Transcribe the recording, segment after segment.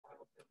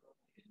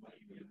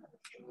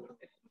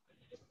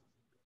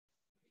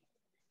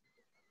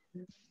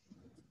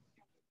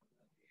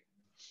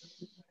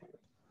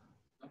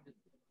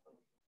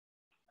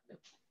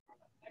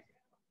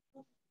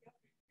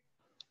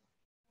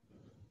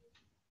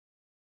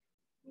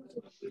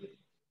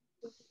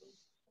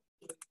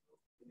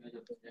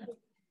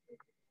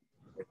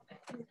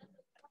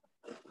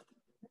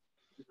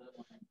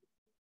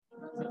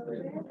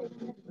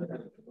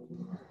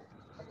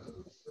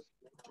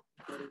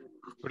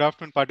Good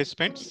afternoon,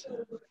 participants.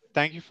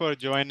 Thank you for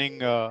joining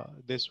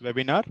this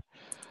webinar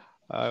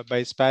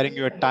by sparing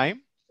your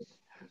time.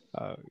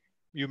 Uh,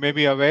 you may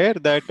be aware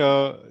that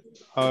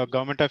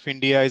Government of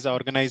India is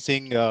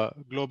organizing a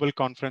global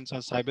conference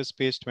on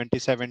cyberspace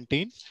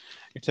 2017.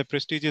 It's a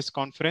prestigious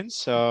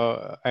conference,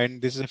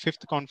 and this is the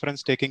fifth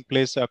conference taking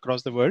place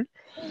across the world.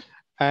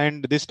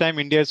 And this time,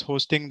 India is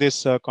hosting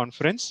this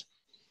conference.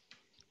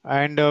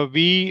 And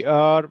we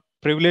are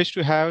privileged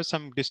to have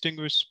some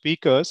distinguished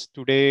speakers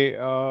today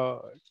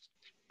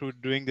to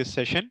doing this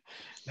session.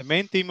 The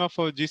main theme of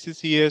our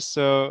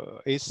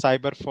GCCS is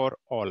Cyber for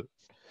All.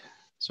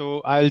 So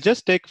I'll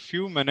just take a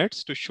few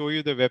minutes to show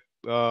you the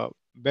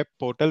web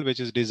portal which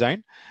is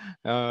designed.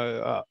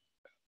 Uh,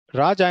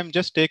 Raj, I'm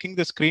just taking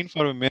the screen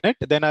for a minute,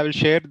 then I will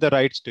share the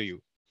rights to you.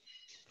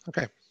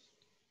 Okay.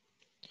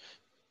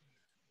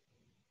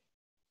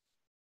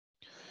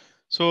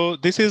 So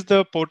this is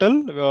the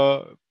portal.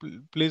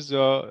 Please,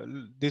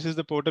 this is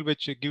the portal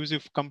which gives you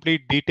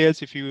complete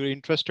details if you're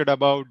interested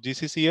about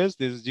GCCS.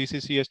 This is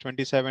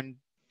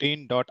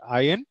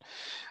GCCS2017.in.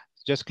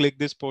 Just click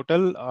this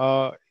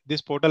portal.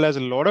 This portal has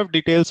a lot of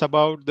details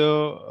about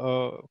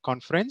the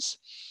conference.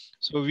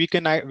 So we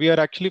are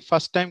actually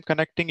first time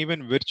connecting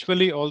even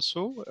virtually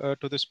also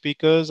to the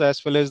speakers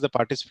as well as the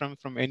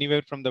participants from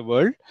anywhere from the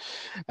world.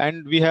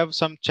 And we have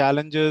some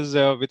challenges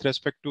with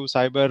respect to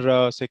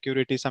cyber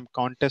security. Some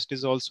contest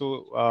is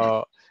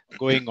also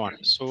going on.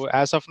 So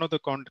as of now, the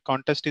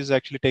contest is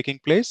actually taking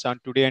place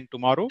on today and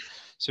tomorrow.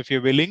 So if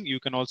you're willing,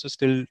 you can also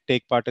still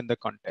take part in the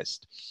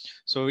contest.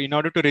 So in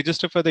order to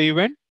register for the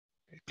event,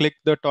 click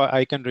the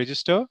icon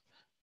register.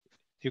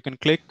 You can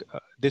click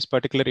this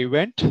particular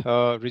event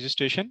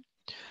registration.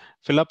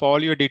 Fill up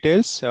all your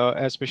details,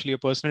 especially your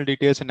personal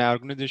details and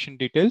organization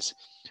details.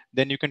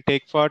 Then you can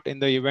take part in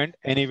the event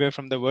anywhere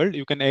from the world.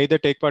 You can either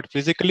take part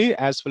physically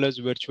as well as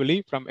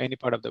virtually from any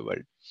part of the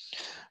world.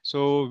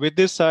 So with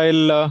this,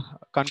 I'll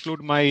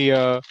conclude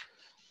my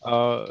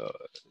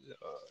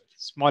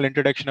small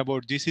introduction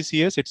about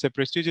GCCS. It's a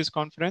prestigious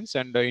conference,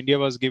 and India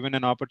was given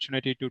an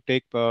opportunity to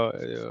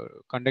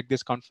conduct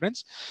this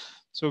conference.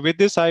 So with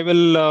this, I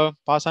will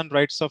pass on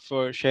rights of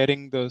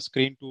sharing the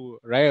screen to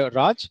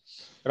Raj.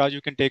 Raj,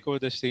 you can take over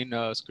the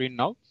screen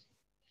now.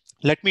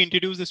 Let me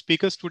introduce the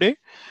speakers today.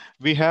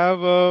 We have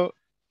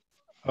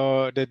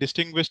the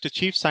distinguished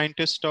chief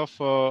scientist of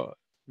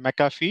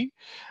McAfee,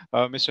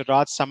 Mr.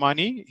 Raj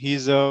Samani.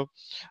 He's a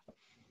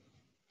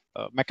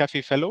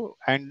McAfee Fellow,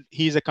 and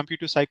he is a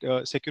computer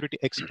security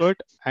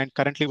expert and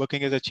currently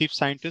working as a chief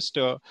scientist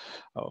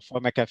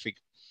for McAfee.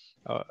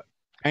 Uh,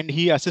 and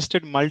he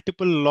assisted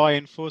multiple law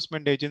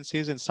enforcement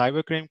agencies in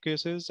cybercrime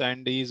cases,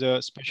 and he is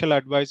a special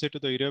advisor to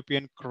the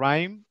European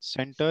Crime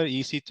Center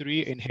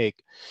EC3 in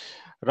Hague.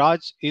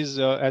 Raj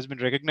has been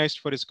recognized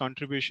for his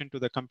contribution to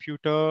the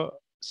computer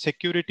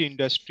security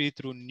industry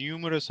through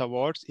numerous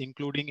awards,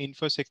 including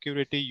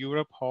InfoSecurity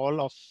Europe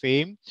Hall of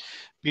Fame,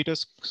 Peter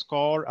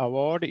Score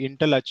Award,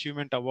 Intel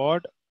Achievement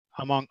Award,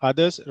 among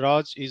others.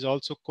 Raj is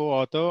also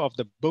co-author of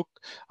the book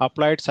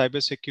Applied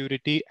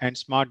Cybersecurity and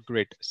Smart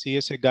Grid,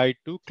 CSA Guide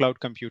to Cloud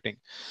Computing,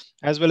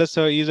 as well as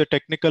he is a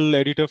technical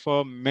editor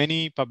for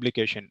many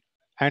publications.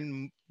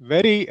 And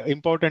very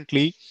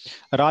importantly,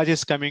 Raj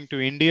is coming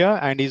to India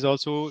and is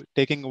also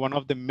taking one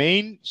of the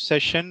main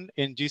session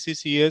in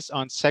GCCS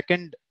on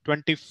 2nd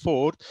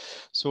 24th.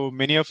 So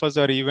many of us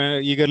are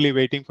even eagerly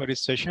waiting for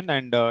his session,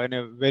 and in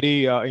a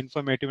very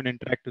informative and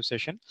interactive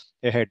session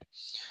ahead.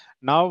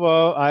 Now,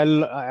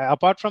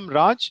 apart from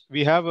Raj,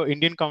 we have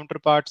Indian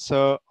counterparts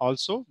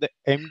also. The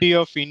MD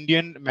of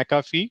Indian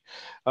McAfee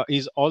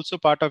is also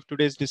part of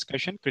today's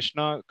discussion.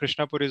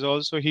 Krishnapur is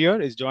also here,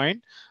 is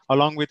joined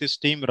along with his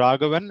team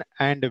Raghavan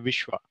and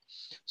Vishwa.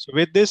 So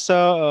with this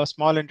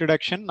small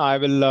introduction, I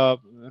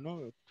will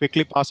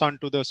quickly pass on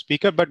to the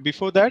speaker. But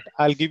before that,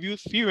 I'll give you a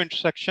few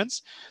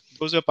instructions.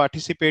 Those who are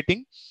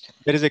participating,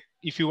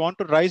 if you want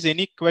to raise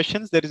any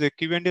questions, there is a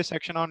Q&A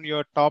section on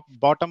your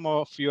bottom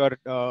of your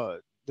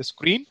the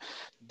screen.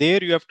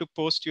 There you have to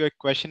post your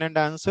question and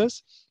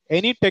answers.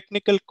 Any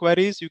technical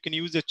queries, you can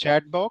use the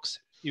chat box.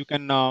 You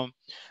can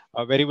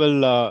very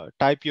well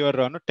type your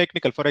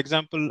technical. For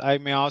example, I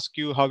may ask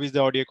you, how is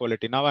the audio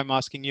quality? Now I'm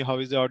asking you, how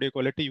is the audio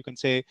quality? You can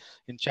say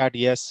in chat,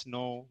 yes,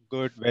 no,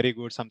 good, very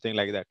good, something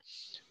like that,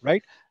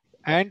 right?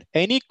 And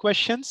any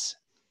questions,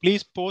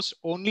 please post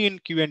only in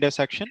Q&A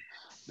section.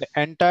 The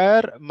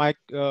entire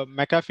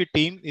McAfee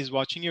team is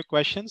watching your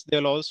questions.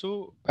 They'll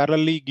also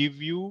parallelly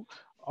give you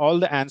all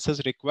the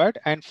answers required.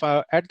 And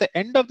at the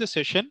end of the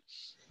session,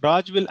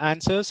 Raj will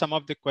answer some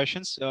of the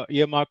questions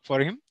earmarked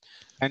for him,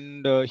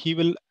 and he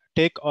will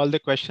take all the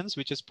questions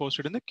which is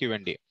posted in the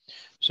Q&A.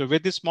 So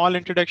with this small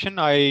introduction,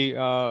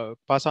 I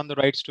pass on the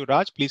rights to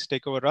Raj. Please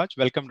take over, Raj.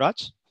 Welcome,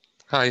 Raj.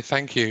 Hi,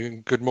 thank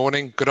you. Good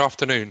morning, good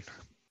afternoon.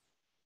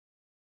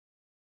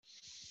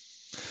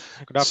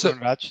 Good afternoon,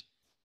 Raj.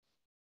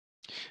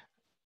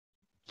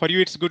 For you,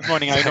 it's good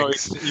morning. I know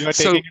Thanks. you are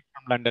So taking it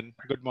from London.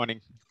 Good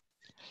morning.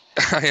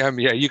 I am,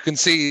 yeah. You can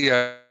see.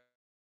 I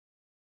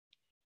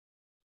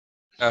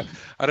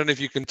don't know if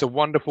you can. It's a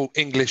wonderful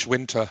English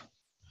winter.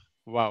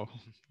 Wow,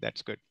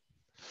 that's good.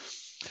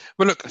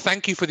 Well, look,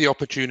 thank you for the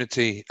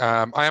opportunity.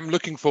 I am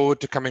looking forward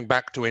to coming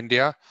back to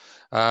India.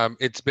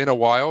 It's been a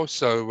while,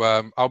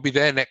 so I'll be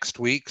there next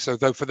week. So,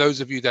 though, for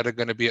those of you that are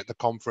going to be at the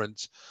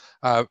conference,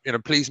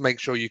 please make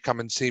sure you come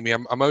and see me.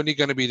 I'm only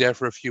going to be there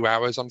for a few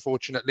hours,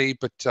 unfortunately,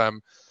 but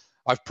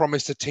I've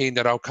promised the team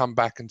that I'll come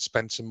back and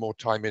spend some more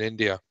time in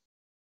India.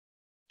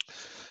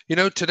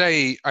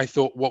 Today I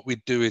thought what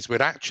we'd do is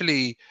we'd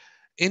actually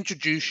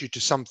introduce you to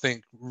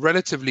something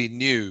relatively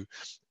new.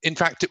 In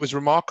fact, it was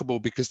remarkable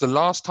because the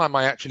last time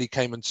I actually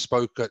came and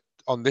spoke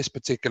on this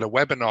particular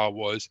webinar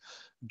was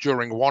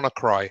during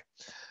WannaCry.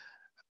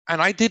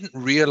 And I didn't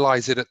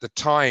realize it at the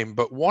time,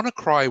 but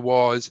WannaCry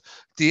was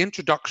the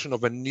introduction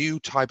of a new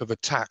type of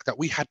attack that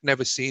we had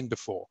never seen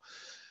before.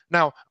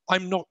 Now,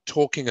 I'm not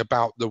talking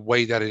about the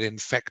way that it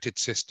infected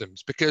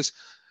systems because,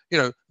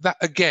 that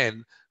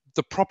again,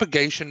 the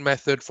propagation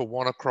method for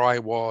WannaCry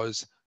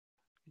was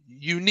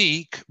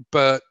unique,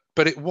 but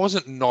it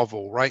wasn't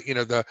novel, right?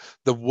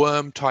 The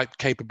worm type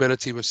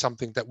capability was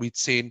something that we'd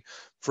seen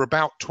for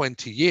about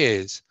 20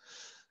 years,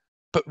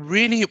 but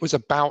really it was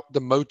about the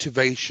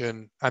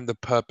motivation and the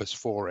purpose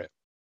for it.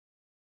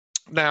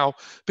 Now,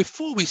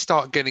 before we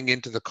start getting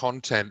into the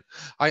content,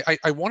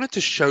 I wanted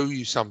to show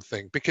you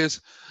something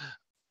because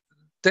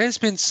there's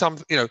been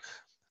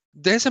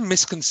there's a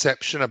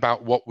misconception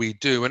about what we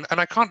do. And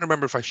I can't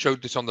remember if I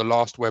showed this on the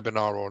last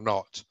webinar or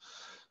not.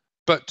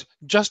 But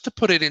just to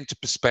put it into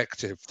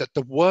perspective, that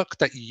the work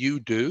that you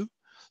do,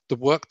 the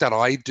work that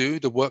I do,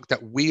 the work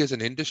that we as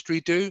an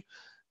industry do,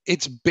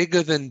 it's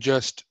bigger than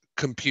just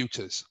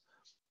computers.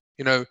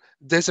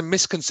 There's a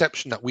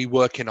misconception that we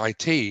work in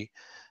IT,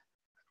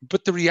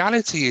 but the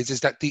reality is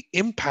that the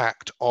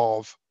impact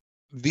of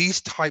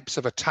these types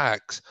of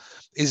attacks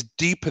is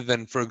deeper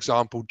than, for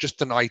example,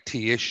 just an IT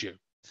issue.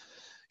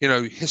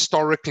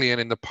 Historically and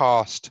in the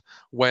past,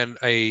 when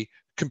a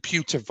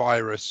computer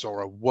virus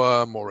or a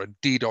worm or a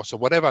DDoS or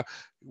whatever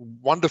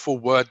wonderful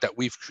word that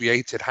we've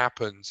created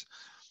happens,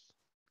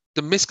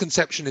 the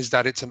misconception is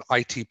that it's an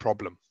IT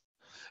problem.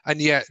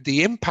 And yet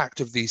the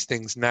impact of these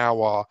things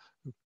now are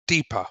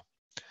deeper.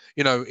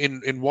 In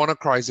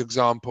WannaCry's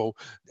example,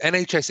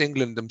 NHS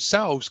England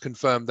themselves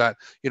confirmed that,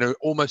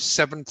 almost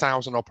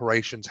 7,000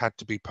 operations had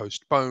to be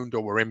postponed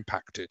or were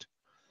impacted.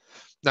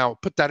 Now,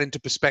 put that into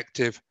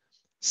perspective,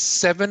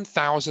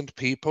 7,000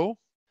 people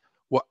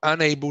were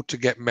unable to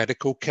get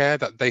medical care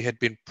that they had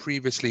been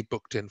previously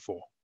booked in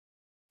for.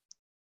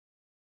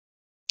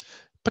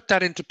 Put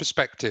that into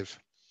perspective.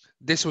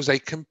 This was a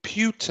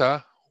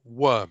computer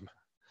worm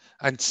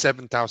and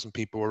 7,000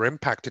 people were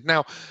impacted.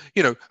 Now,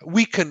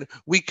 we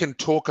can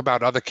talk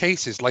about other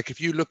cases. Like if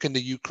you look in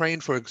the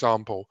Ukraine, for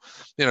example,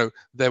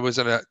 there was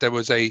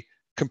a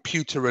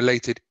computer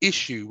related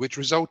issue which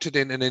resulted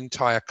in an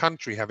entire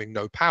country having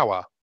no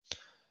power.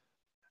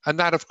 And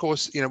that, of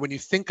course, when you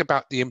think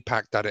about the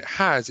impact that it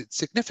has, it's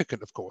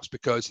significant, of course,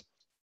 because,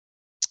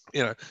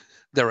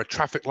 there are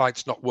traffic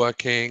lights not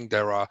working,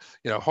 there are,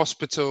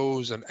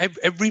 hospitals, and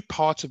every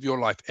part of your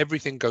life,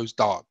 everything goes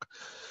dark.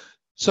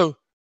 So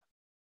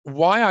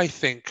why I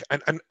think,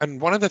 and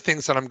one of the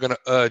things that I'm going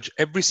to urge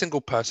every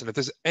single person, if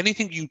there's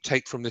anything you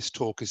take from this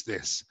talk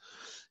is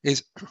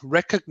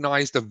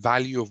recognize the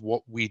value of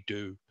what we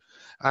do.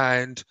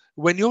 And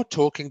when you're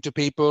talking to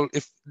people,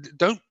 if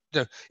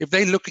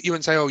they look at you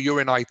and say, oh,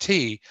 you're in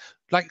IT,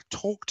 like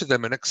talk to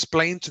them and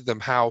explain to them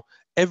how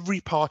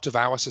every part of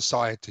our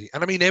society,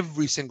 and I mean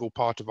every single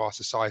part of our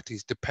society,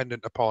 is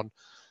dependent upon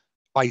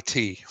IT.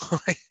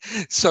 Right?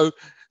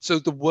 So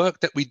the work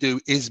that we do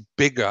is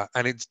bigger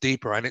and it's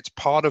deeper and it's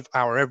part of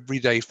our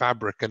everyday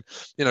fabric. And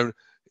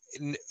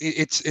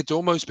it's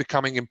almost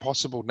becoming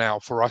impossible now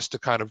for us to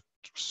kind of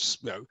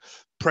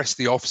press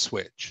the off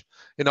switch.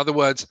 In other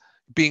words,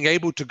 being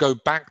able to go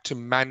back to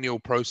manual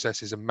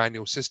processes and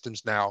manual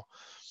systems now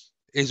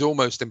is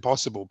almost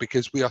impossible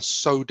because we are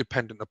so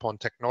dependent upon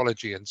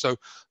technology. And so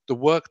the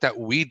work that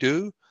we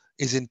do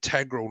is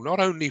integral, not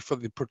only for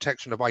the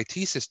protection of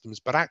IT systems,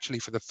 but actually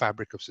for the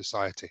fabric of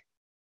society.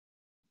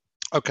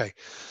 Okay,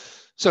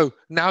 so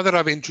now that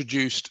I've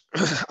introduced,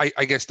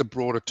 I guess, the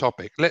broader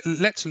topic,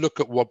 let's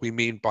look at what we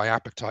mean by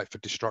appetite for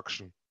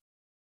destruction.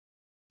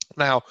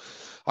 Now,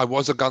 I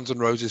was a Guns N'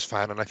 Roses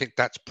fan, and I think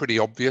that's pretty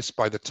obvious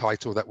by the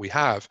title that we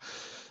have.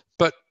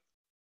 But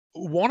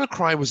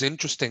WannaCry was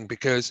interesting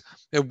because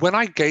when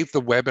I gave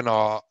the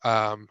webinar,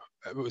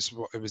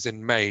 it was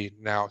in May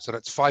now, so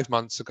that's 5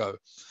 months ago,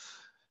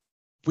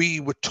 we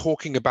were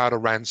talking about a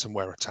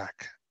ransomware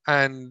attack.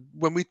 And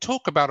when we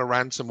talk about a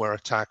ransomware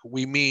attack,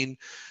 we mean,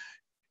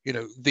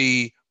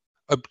 the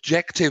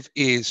objective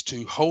is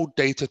to hold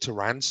data to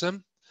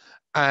ransom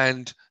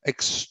and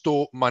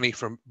extort money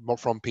from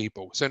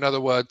people. So in other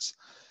words,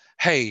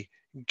 hey,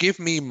 give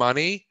me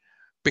money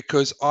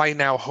because I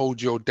now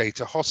hold your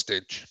data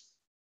hostage.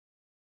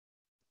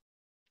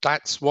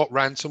 That's what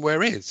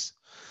ransomware is.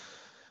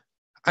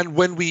 And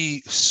when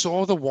we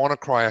saw the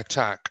WannaCry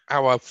attack,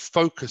 our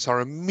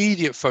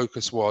immediate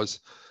focus was,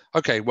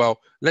 okay, well,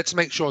 let's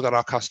make sure that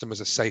our customers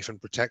are safe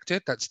and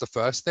protected. That's the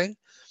first thing.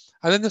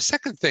 And then the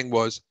second thing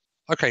was,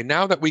 okay,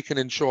 now that we can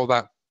ensure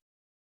that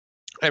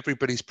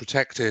everybody's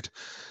protected,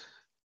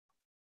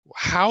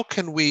 how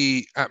can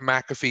we at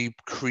McAfee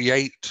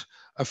create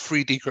a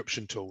free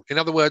decryption tool? In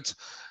other words,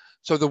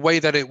 so the way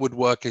that it would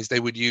work is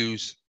they would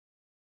use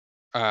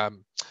a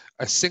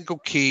single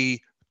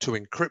key to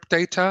encrypt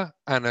data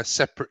and a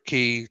separate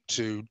key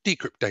to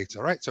decrypt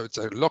data, right? So it's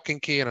a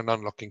locking key and an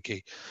unlocking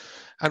key.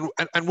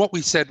 And what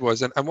we said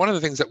was, and one of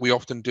the things that we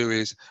often do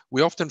is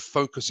we often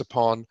focus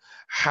upon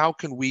how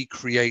can we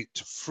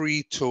create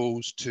free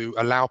tools to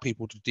allow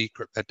people to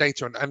decrypt their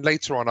data. And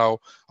later on,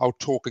 I'll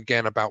talk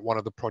again about one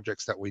of the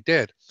projects that we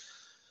did.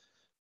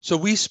 So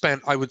we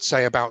spent, I would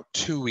say, about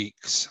 2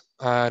 weeks,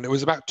 and it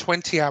was about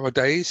 20-hour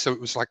days. So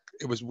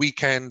it was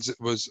weekends.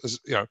 It was,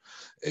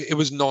 it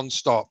was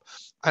nonstop.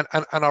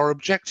 And our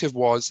objective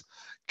was,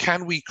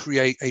 can we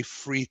create a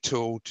free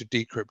tool to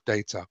decrypt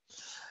data?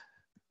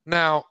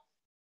 Now,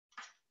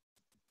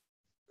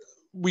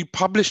 we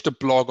published a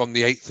blog on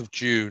the 8th of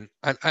June,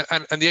 and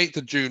the 8th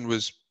of June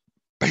was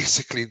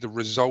basically the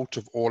result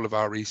of all of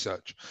our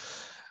research.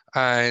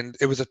 And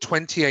it was a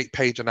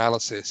 28-page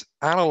analysis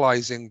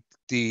analyzing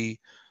the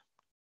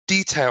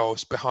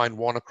details behind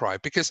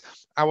WannaCry, because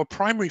our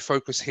primary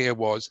focus here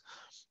was,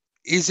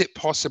 is it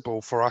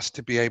possible for us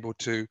to be able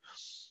to,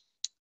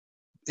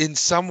 in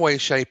some way,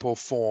 shape, or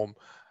form,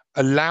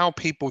 allow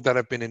people that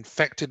have been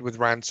infected with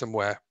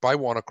ransomware by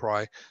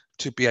WannaCry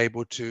to be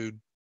able to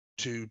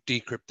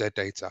decrypt their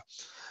data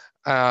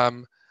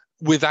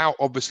without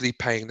obviously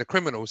paying the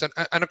criminals.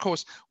 And of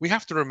course, we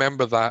have to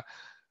remember that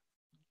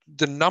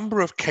the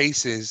number of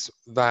cases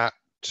that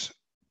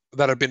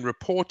have been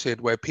reported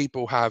where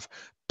people have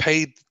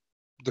paid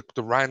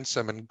the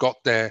ransom and got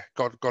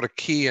a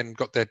key and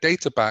got their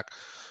data back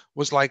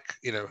was like,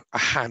 a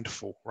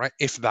handful, right?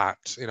 If that,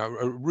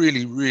 a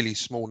really, really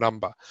small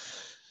number.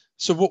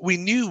 So what we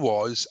knew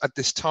was at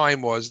this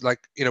time was like,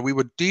 we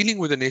were dealing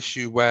with an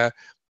issue where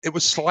it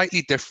was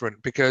slightly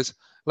different, because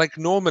like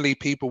normally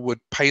people would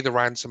pay the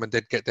ransom and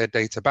they'd get their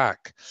data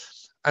back.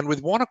 And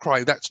with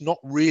WannaCry, that's not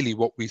really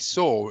what we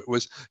saw. It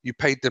was you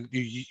paid them,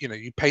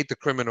 you paid the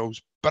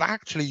criminals, but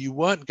actually you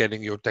weren't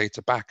getting your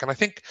data back. And I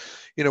think,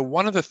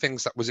 one of the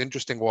things that was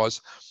interesting was,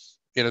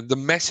 the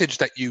message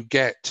that you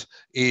get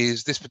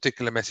is this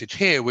particular message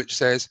here, which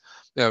says,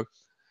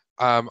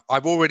 I've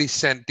already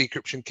sent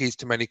decryption keys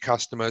to many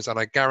customers, and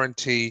I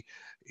guarantee,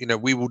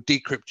 we will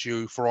decrypt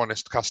you for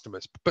honest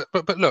customers.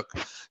 But look,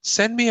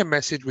 send me a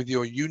message with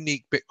your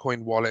unique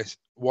Bitcoin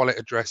wallet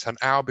address an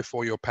hour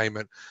before your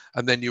payment,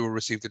 and then you will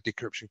receive the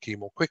decryption key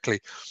more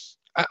quickly.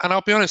 And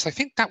I'll be honest, I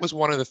think that was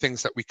one of the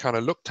things that we kind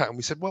of looked at and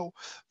we said, well,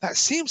 that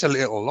seems a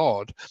little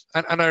odd.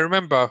 And I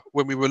remember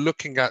when we were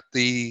looking at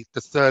the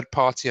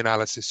third-party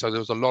analysis, so there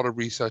was a lot of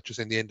researchers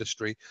in the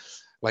industry,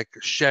 like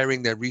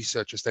sharing their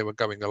research as they were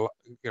going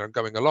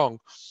along.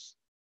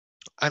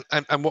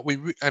 And what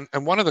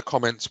and one of the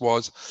comments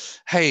was,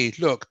 hey,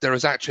 look, there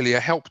is actually a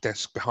help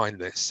desk behind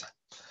this.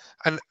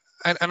 And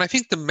I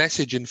think the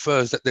message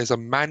infers that there's a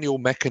manual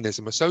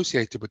mechanism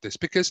associated with this,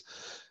 because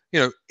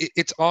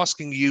it's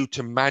asking you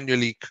to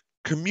manually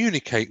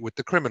communicate with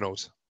the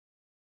criminals.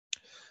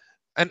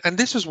 And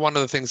this was one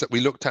of the things that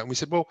we looked at and we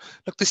said, well,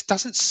 look, this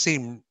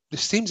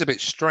seems a bit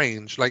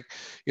strange. Like,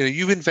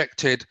 you've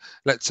infected,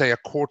 let's say,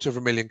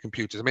 250,000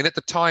 computers. I mean, at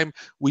the time,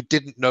 we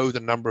didn't know the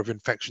number of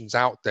infections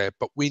out there,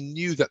 but we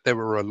knew that there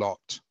were a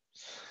lot.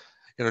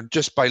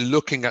 Just by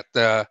looking at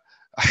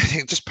I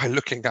think just by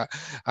looking at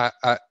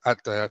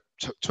the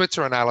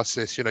Twitter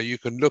analysis, you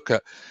can look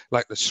at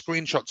like the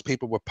screenshots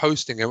people were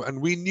posting, and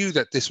we knew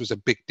that this was a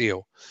big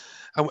deal.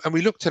 And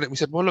we looked at it and we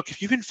said, well, look,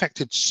 if you've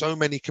infected so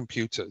many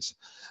computers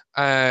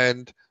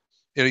and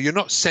you're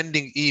not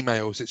sending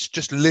emails, it's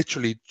just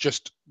literally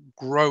just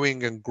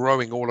growing and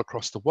growing all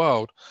across the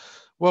world.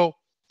 Well,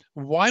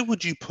 why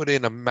would you put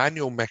in a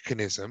manual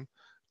mechanism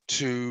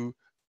to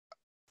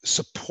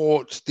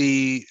support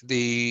the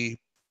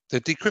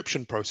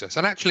decryption process?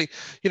 And actually,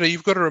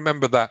 you've got to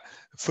remember that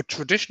for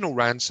traditional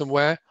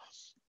ransomware,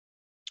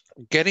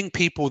 getting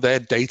people their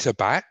data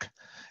back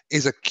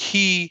is a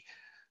key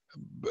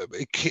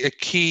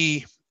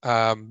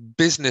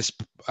business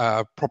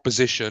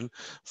proposition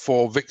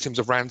for victims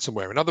of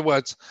ransomware. In other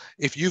words,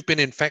 if you've been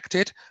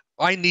infected,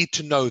 I need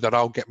to know that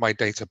I'll get my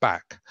data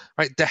back,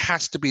 right? There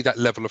has to be that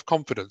level of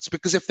confidence,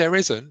 because if there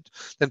isn't,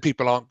 then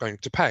people aren't going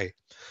to pay.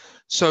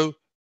 So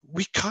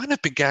we kind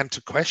of began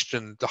to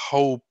question the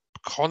whole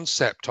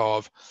concept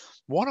of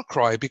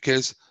WannaCry,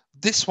 because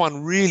this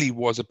one really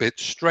was a bit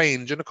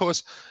strange. And of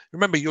course,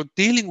 remember, you're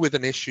dealing with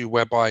an issue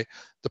whereby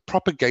the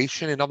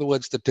propagation, in other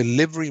words, the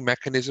delivery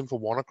mechanism for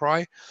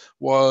WannaCry,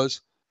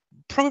 was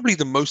probably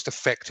the most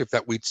effective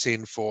that we'd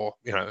seen for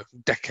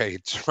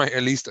decades, right?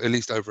 At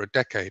least over a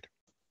decade.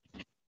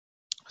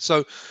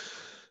 So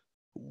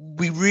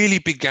we really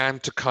began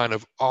to kind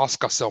of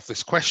ask ourselves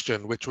this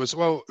question, which was,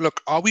 well,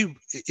 look,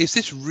 is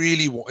this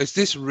really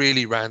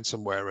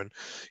ransomware? And,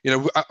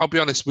 I'll be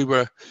honest,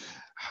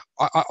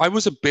 I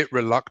was a bit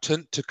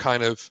reluctant to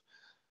kind of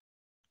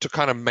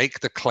make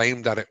the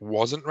claim that it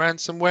wasn't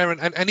ransomware,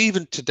 and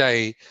even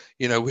today,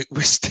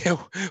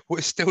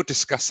 we're still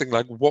discussing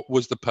like what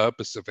was the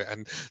purpose of it,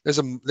 and there's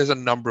a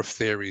number of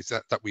theories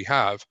that we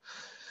have.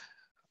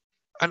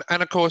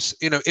 And of course,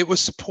 it was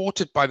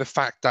supported by the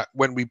fact that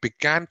when we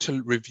began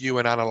to review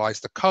and analyze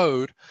the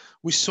code,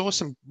 we saw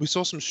some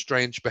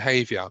strange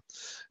behavior.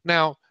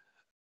 Now,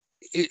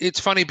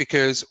 it's funny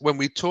because when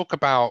we talk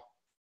about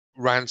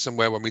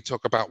ransomware, when we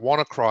talk about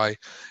WannaCry,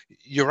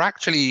 you're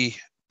actually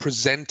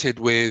presented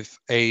with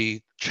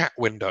a chat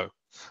window,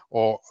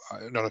 or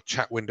not a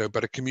chat window,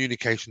 but a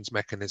communications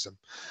mechanism.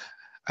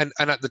 And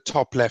at the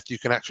top left, you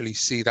can actually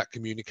see that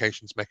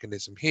communications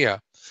mechanism here.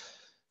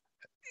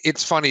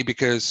 It's funny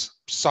because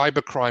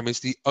cybercrime is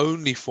the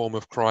only form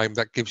of crime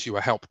that gives you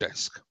a help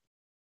desk.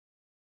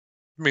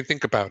 I mean,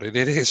 think about it.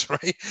 It is,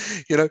 right?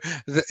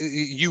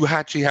 You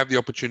actually have the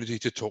opportunity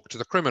to talk to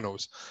the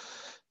criminals.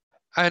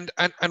 And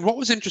what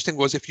was interesting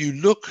was, if you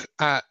look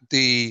at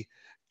the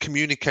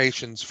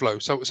communications flow,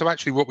 so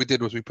actually what we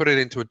did was we put it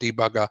into a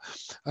debugger,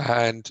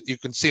 and you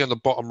can see on the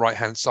bottom right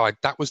hand side,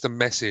 that was the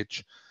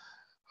message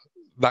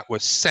that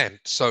was sent.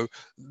 So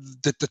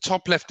the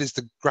top left is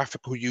the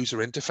graphical user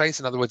interface.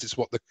 In other words, it's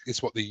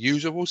what the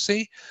user will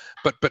see,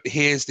 but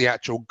here's the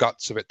actual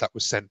guts of it that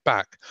was sent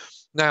back.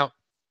 Now,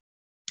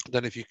 I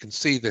don't know if you can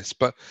see this,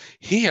 but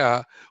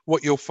here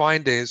what you'll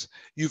find is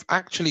you've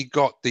actually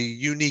got the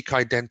unique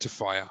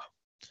identifier.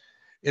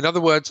 In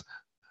other words,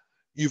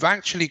 you've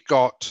actually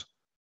got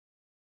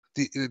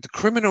the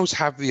criminals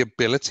have the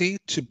ability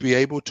to be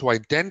able to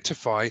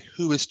identify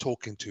who is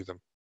talking to them.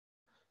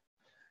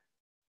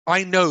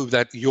 I know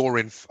that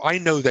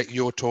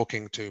you're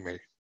talking to me.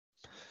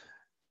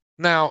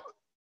 Now,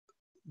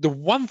 the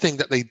one thing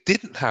that they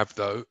didn't have,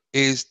 though,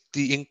 is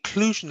the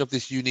inclusion of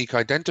this unique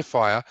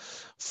identifier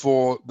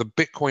for the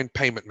Bitcoin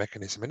payment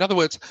mechanism. In other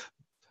words,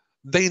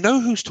 they know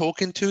who's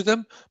talking to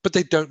them, but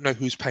they don't know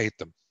who's paid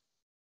them.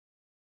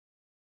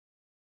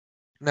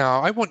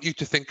 Now, I want you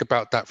to think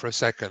about that for a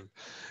second.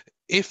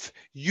 If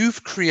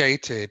you've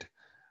created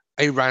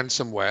a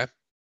ransomware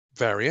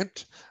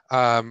variant,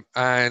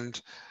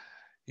 and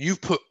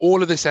you've put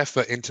all of this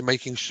effort into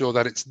making sure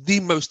that it's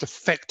the most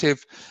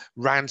effective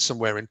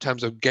ransomware in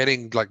terms of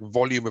getting like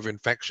volume of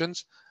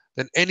infections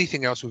than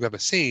anything else we've ever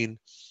seen,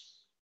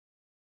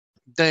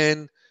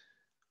 then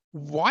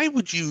why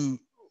would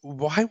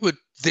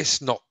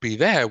this not be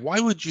there? Why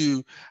would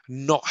you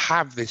not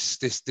have this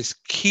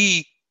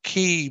key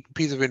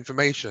piece of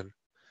information?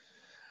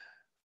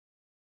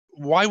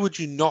 Why would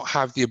you not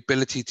have the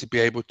ability to be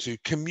able to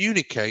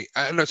communicate?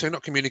 No, sorry,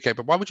 not communicate,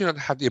 but why would you not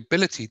have the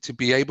ability to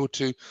be able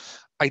to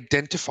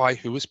identify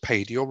who has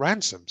paid your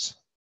ransoms?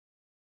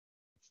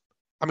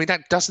 I mean,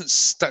 that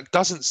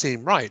doesn't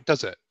seem right,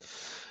 does it?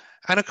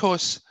 And of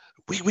course,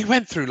 we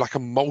went through like a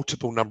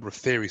multiple number of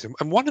theories.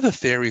 And one of the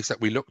theories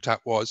that we looked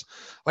at was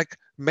like,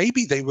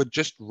 maybe they were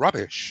just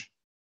rubbish.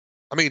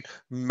 I mean,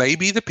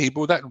 maybe the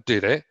people that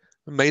did it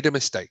made a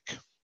mistake.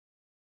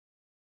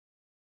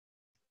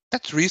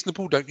 That's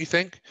reasonable, don't you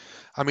think?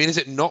 I mean, is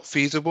it not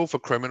feasible for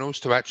criminals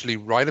to actually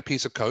write a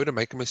piece of code and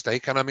make a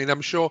mistake? And I mean,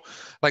 I'm sure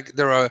like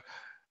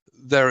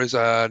there is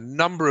a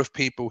number of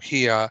people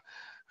here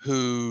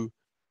who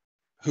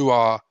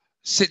are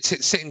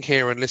sitting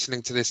here and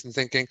listening to this and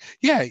thinking,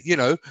 yeah,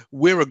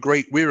 we're a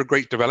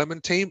great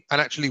development team,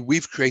 and actually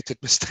we've created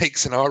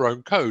mistakes in our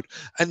own code,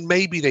 and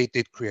maybe they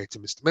did create a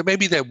mistake,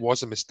 maybe there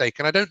was a mistake,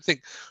 and I don't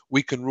think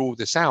we can rule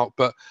this out.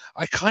 But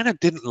I kind of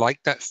didn't like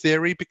that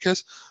theory,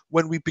 because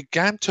when we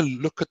began to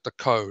look at the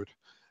code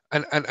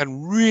and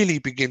really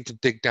begin to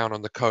dig down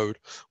on the code,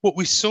 what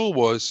we saw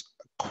was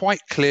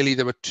quite clearly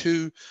there were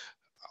two,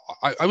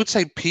 I would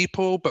say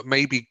people, but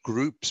maybe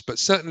groups, but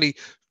certainly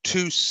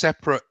two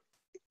separate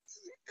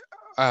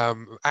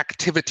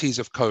activities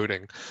of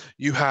coding.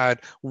 You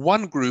had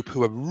one group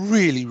who were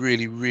really,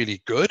 really,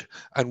 really good,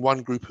 and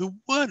one group who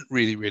weren't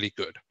really, really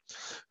good.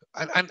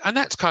 And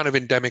that's kind of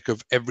endemic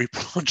of every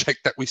project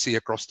that we see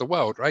across the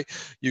world, right?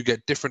 You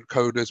get different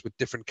coders with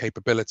different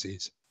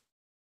capabilities.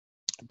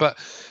 But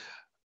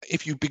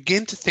if you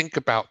begin to think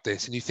about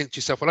this and you think to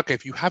yourself, well, okay,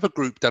 if you have a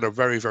group that are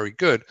very, very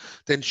good,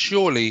 then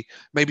surely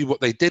maybe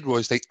what they did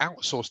was they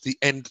outsourced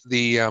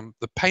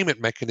the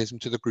payment mechanism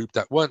to the group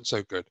that weren't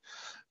so good.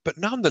 But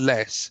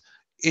nonetheless,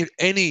 in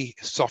any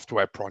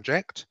software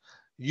project,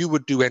 you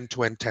would do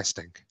end-to-end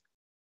testing.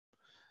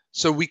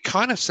 So we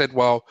kind of said,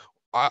 well,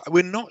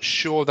 we're not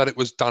sure that it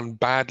was done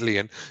badly.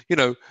 And,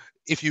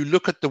 if you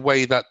look at the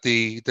way that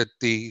they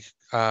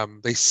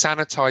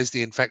sanitize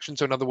the infection,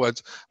 so in other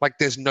words, like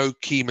there's no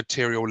key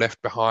material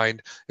left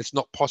behind, it's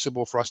not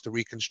possible for us to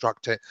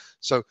reconstruct it.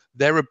 So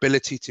their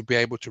ability to be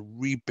able to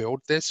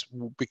rebuild this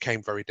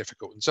became very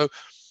difficult. And so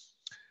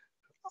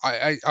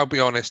I'll be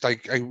honest,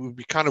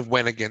 we kind of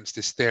went against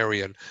this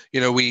theory, and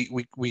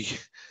we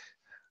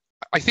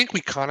I think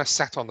we kind of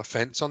sat on the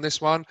fence on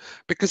this one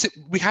because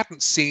we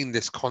hadn't seen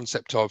this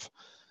concept of,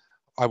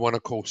 I want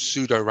to call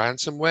pseudo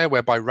ransomware,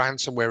 whereby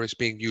ransomware is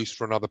being used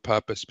for another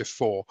purpose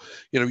before.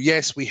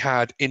 Yes, we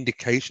had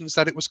indications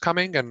that it was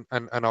coming, and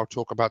I'll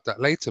talk about that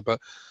later, but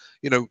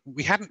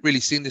we hadn't really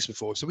seen this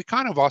before. So we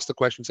kind of asked the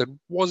question, said,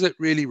 was it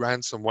really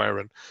ransomware?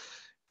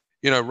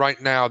 And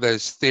right now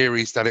there's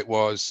theories that it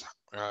was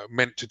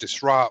meant to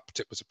disrupt,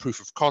 it was a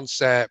proof of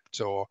concept,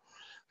 or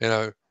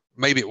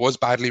maybe it was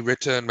badly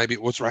written, maybe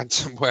it was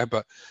ransomware,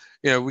 but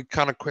we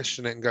kind of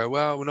question it and go,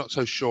 well, we're not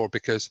so sure,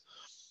 because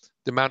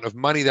the amount of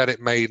money that it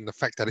made and the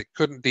fact that it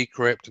couldn't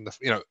decrypt, and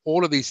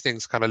all of these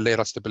things kind of led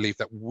us to believe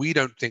that we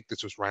don't think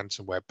this was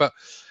ransomware. But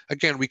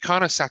again, we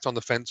kind of sat on the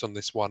fence on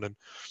this one.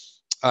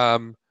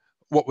 And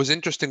what was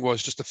interesting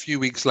was, just a few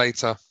weeks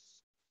later,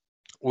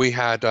 we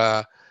had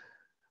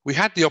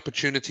the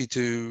opportunity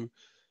to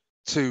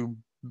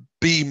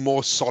be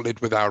more solid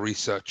with our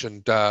research.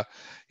 And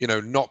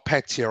not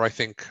Petya, I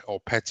think,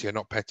 or Petya,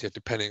 not Petya,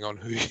 depending on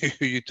who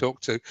you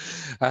talk to,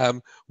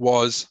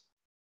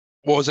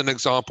 was an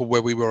example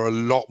where we were a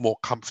lot more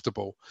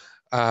comfortable.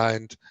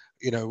 And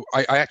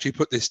I actually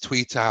put this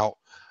tweet out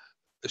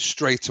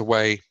straight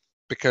away,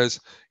 because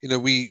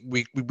we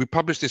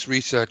published this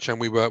research, and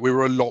we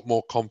were a lot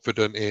more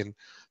confident in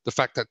the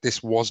fact that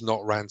this was not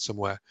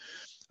ransomware.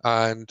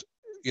 And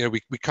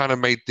we kind of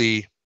made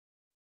the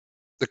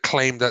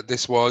claim that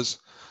this was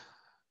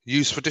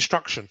used for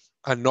destruction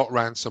and not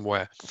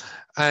ransomware.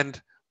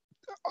 And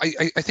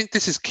I think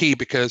this is key,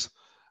 because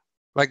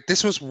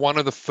this was one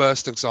of the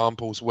first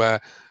examples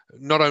where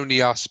not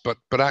only us, but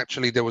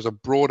actually there was a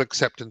broad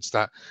acceptance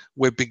that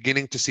we're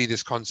beginning to see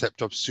this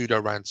concept of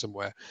pseudo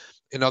ransomware.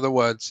 In other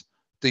words,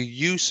 the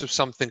use of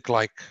something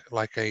like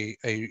an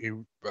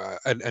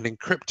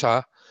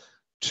encryptor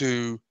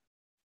to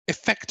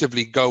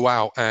effectively go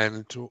out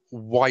and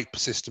wipe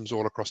systems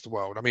all across the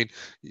world. I mean,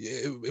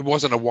 it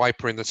wasn't a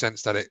wiper in the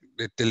sense that it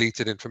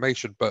deleted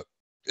information, but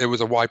it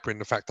was a wiper in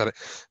the fact that it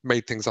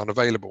made things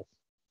unavailable.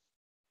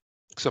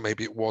 So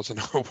maybe it wasn't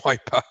a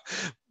wiper,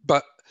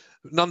 but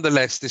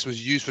nonetheless, this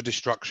was used for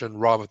destruction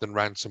rather than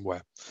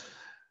ransomware.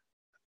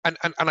 And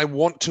I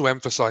want to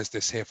emphasize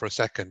this here for a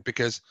second,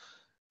 because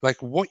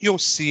what you're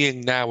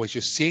seeing now is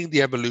you're seeing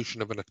the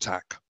evolution of an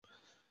attack.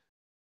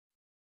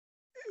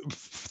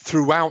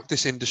 Throughout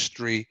this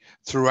industry,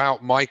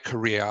 throughout my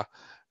career,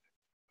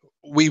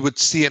 we would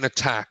see an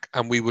attack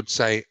and we would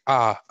say,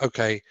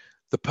 okay,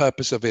 the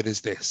purpose of it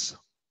is this.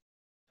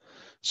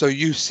 So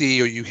you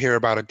see or you hear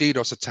about a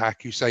DDoS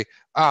attack, you say,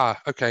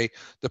 okay,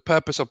 the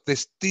purpose of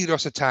this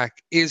DDoS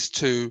attack is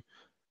to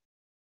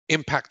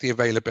impact the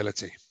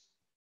availability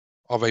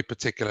of a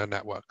particular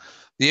network.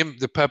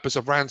 The purpose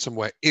of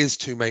ransomware is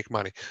to make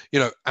money,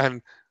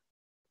 and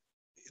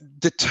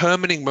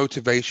determining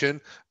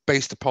motivation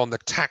based upon the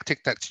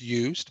tactic that's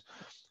used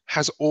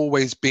has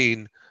always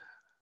been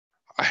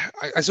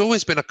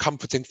a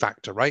comforting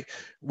factor, right?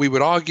 We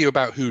would argue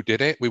about who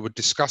did it, we would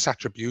discuss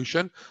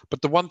attribution,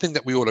 but the one thing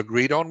that we all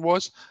agreed on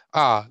was,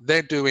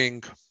 they're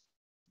doing,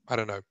 I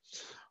don't know,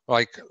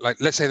 like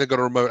let's say they've got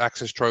a remote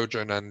access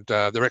Trojan and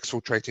they're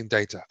exfiltrating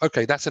data.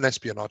 Okay, that's an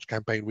espionage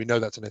campaign. We know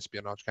that's an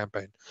espionage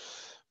campaign.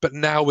 But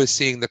now we're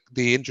seeing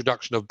the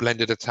introduction of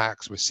blended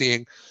attacks. We're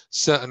seeing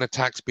certain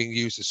attacks being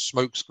used as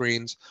smoke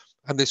screens,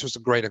 and this was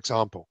a great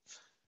example.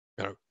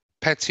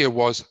 Petya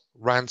was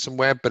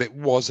ransomware, but it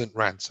wasn't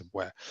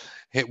ransomware.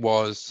 It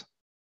was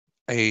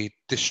a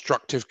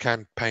destructive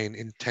campaign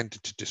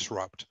intended to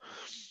disrupt,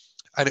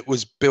 and it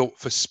was built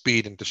for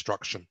speed and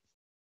destruction.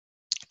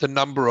 The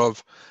number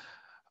of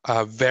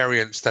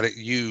variants that it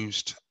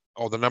used,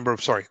 or the number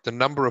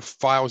of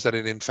files that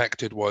it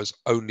infected was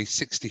only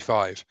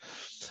 65.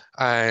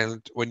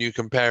 And when you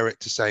compare it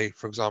to, say,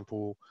 for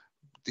example,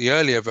 the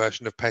earlier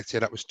version of Petya,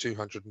 that was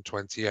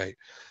 228.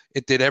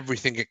 It did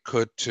everything it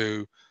could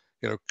to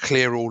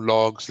clear all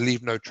logs,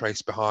 leave no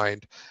trace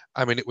behind.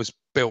 I mean, it was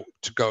built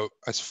to go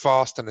as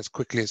fast and as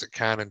quickly as it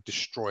can and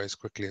destroy as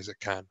quickly as it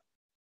can.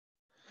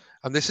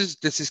 And this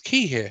is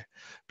key here,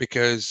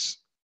 because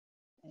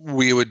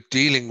we were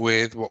dealing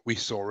with what we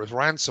saw as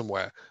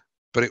ransomware,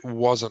 but it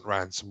wasn't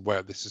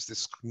ransomware. This is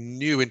this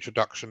new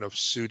introduction of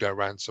pseudo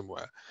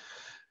ransomware.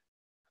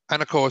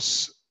 And of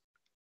course,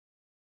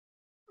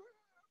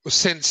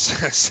 since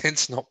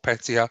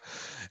NotPetya,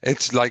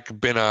 it's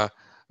been a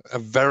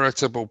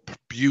veritable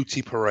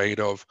beauty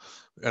parade of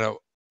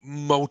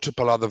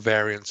multiple other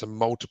variants and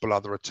multiple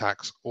other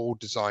attacks, all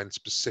designed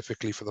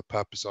specifically for the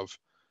purpose of,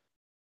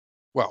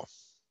 well,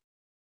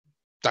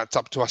 that's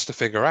up to us to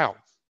figure out.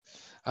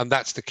 And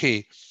that's the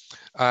key.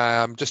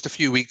 Just a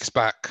few weeks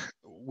back,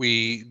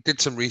 we did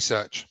some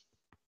research,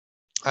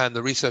 and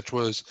the research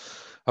was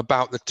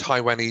about the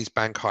Taiwanese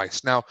bank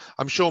heist. Now,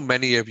 I'm sure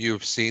many of you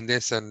have seen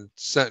this, and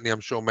certainly I'm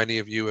sure many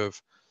of you have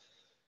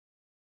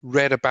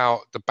read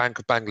about the Bank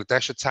of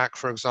Bangladesh attack,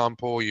 for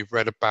example. You've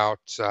read about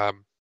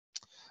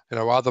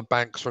other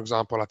banks, for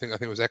example. I think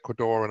it was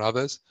Ecuador and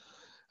others.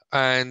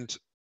 And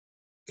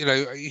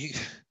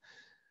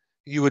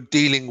you were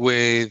dealing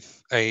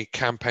with a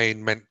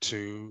campaign meant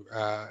to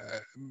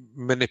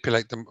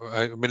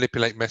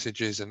manipulate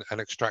messages and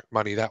extract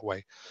money that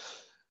way.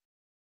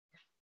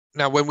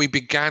 Now, when we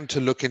began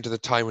to look into the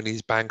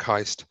Taiwanese bank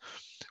heist,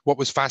 what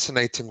was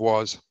fascinating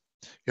was,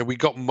 we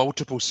got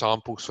multiple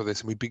samples for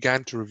this, and we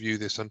began to review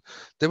this, and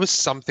there was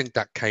something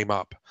that came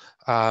up.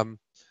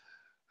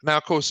 Now,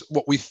 of course,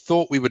 what we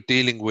thought we were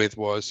dealing with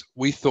was,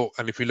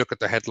 and if you look at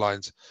the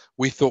headlines,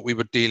 we thought we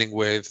were dealing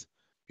with,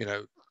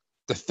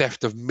 the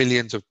theft of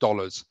millions of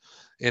dollars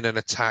in an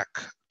attack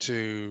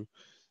to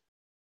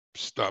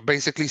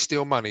basically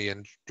steal money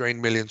and drain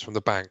millions from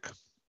the bank.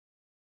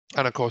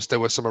 And of course, there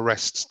were some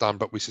arrests done,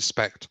 but we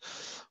suspect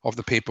of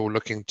the people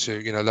looking to,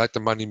 like the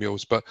money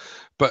mules. But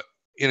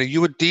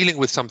you were dealing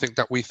with something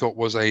that we thought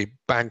was a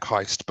bank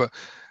heist, but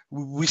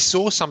we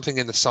saw something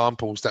in the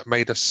samples that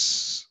made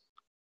us,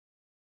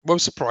 well,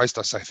 surprised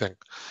us, I think.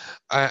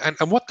 And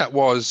what that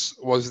was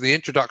the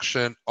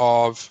introduction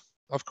of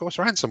course,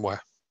 ransomware.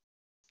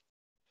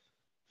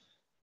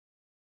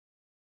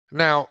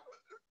 Now,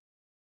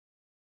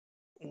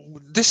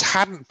 this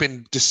hadn't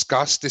been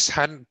discussed. This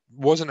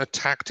wasn't a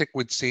tactic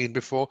we'd seen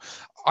before.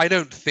 I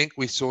don't think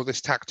we saw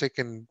this tactic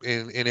in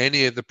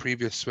any of the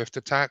previous SWIFT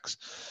attacks.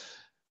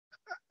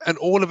 And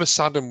all of a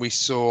sudden, we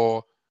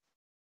saw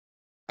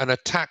an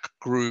attack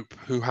group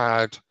who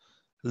had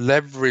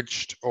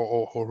leveraged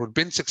or had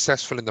been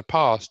successful in the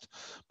past,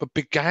 but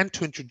began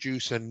to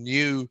introduce a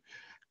new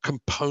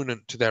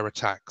component to their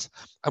attacks.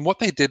 And what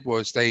they did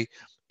was they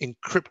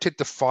encrypted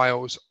the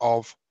files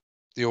of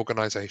the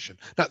organization.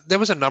 Now, there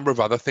was a number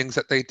of other things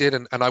that they did,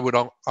 and I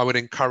would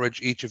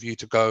encourage each of you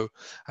to go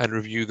and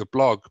review the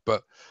blog.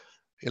 But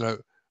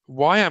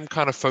why I'm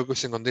kind of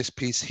focusing on this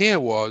piece here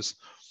was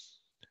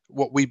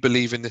what we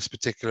believe in this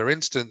particular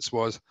instance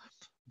was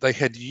they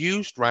had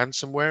used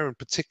ransomware, in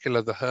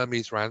particular the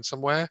Hermes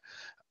ransomware,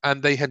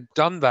 and they had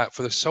done that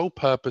for the sole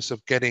purpose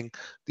of getting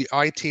the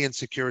IT and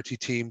security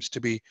teams to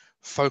be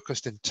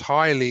focused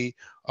entirely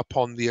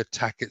upon the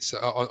attack,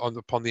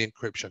 upon the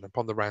encryption,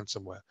 upon the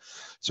ransomware.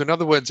 So in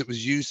other words, it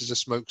was used as a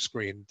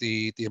smokescreen.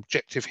 The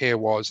objective here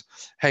was,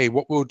 hey,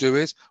 what we'll do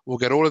is we'll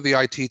get all of the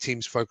IT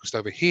teams focused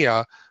over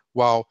here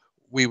while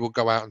we will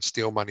go out and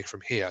steal money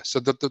from here.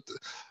 So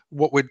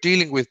what we're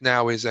dealing with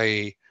now is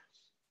a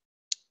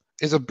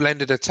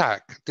blended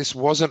attack. This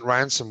wasn't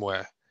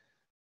ransomware.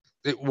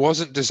 It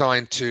wasn't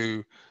designed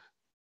to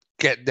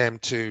get them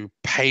to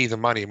pay the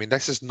money. I mean,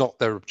 this is not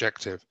their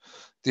objective.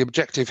 The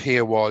objective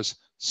here was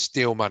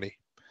steal money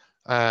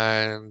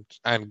and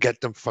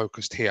get them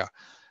focused here.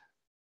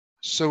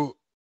 So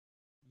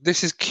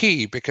this is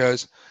key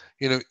because,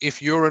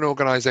 if you're an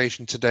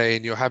organization today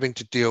and you're having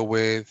to deal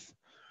with,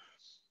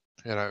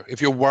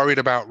 if you're worried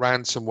about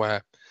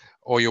ransomware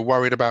or you're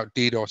worried about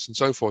DDoS and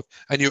so forth,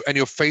 and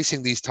you're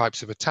facing these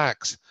types of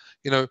attacks,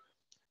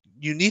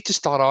 you need to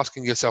start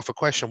asking yourself a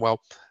question.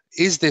 Well,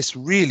 is this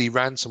really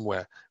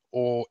ransomware,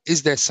 or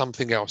is there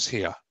something else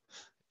here?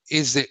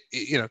 Is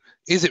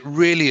it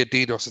really a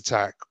DDoS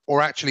attack,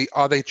 or actually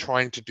are they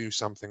trying to do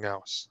something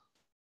else?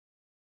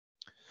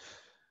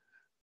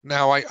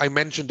 Now, I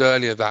mentioned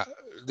earlier that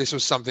this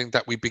was something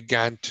that we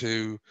began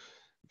to,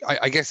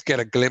 I guess, get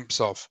a glimpse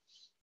of.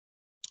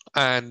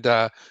 And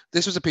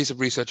this was a piece of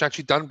research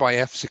actually done by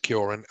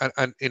F-Secure,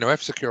 and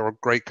F-Secure are a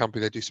great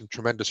company. They do some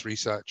tremendous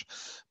research.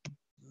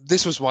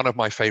 This was one of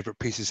my favorite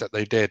pieces that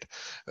they did.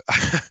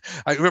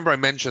 I remember I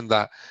mentioned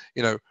that,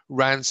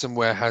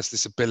 ransomware has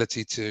this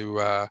ability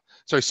to,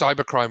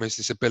 cybercrime has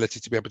this ability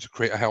to be able to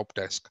create a help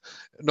desk.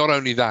 Not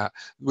only that,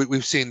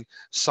 we've seen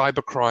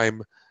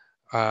cybercrime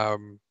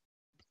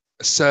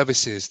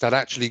services that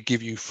actually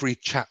give you free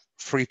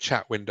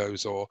chat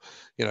windows, or,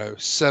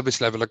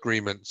 service level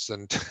agreements,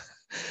 and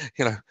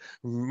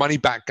money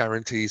back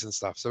guarantees and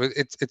stuff. So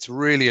it's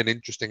really an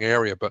interesting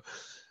area. But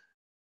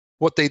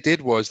what they did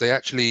was they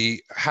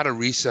actually had a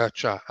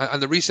researcher, and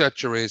the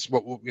researcher is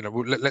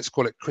let's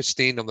call it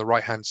Christine on the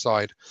right hand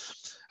side,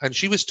 and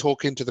she was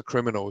talking to the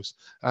criminals,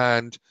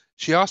 and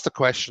she asked a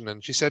question,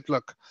 and she said,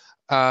 look,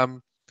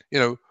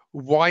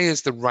 why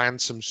is the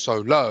ransom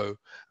so low?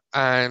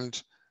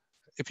 And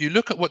if you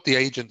look at what the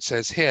agent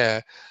says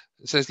here,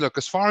 it says, look,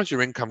 as far as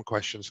your income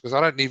questions, because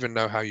I don't even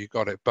know how you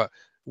got it, but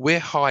we're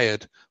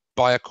hired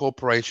by a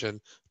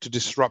corporation to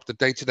disrupt the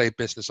day-to-day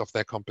business of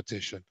their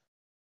competition.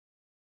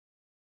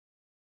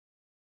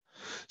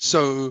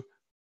 So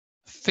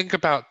think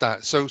about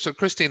that. So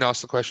Christine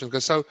asked the question,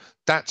 because so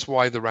that's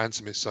why the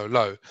ransom is so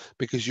low,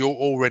 because you're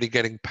already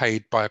getting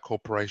paid by a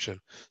corporation.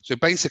 So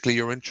basically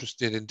you're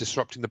interested in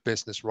disrupting the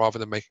business rather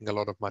than making a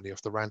lot of money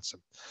off the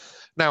ransom.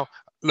 Now,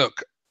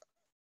 look,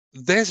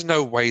 there's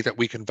no way that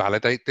we can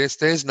validate this.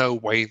 There's no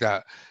way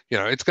that,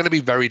 it's going to be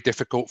very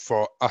difficult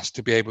for us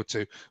to be able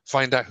to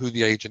find out who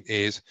the agent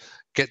is,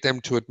 get them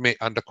to admit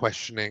under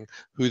questioning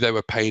who they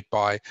were paid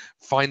by,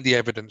 find the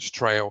evidence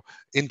trail,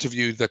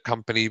 interview the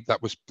company that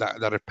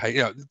had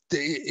paid.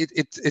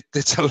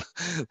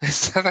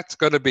 That's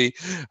going to be,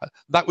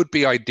 that would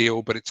be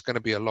ideal, but it's going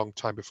to be a long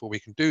time before we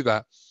can do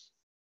that,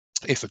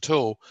 if at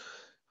all.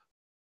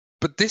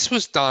 But this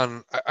was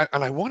done,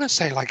 and I want to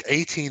say like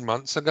 18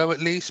 months ago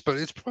at least, but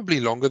it's probably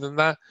longer than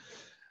that.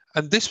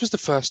 And this was the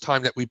first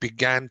time that we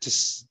began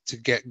to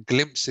get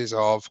glimpses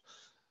of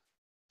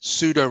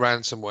pseudo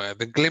ransomware,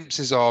 the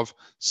glimpses of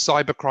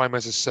cybercrime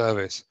as a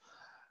service.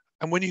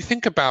 And when you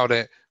think about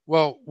it,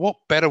 well, what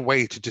better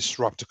way to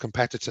disrupt a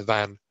competitor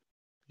than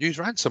use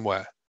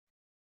ransomware?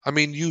 I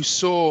mean, you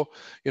saw,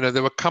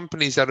 there were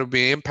companies that were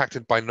being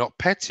impacted by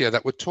NotPetya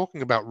that were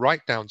talking about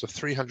write-downs of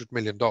 $300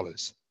 million.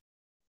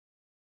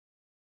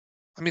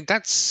 I mean,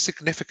 that's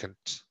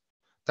significant.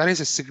 That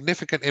is a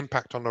significant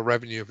impact on the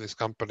revenue of this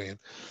company.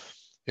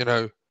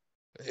 And,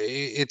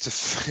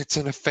 it's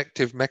an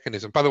effective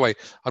mechanism. By the way,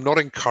 I'm not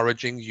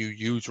encouraging you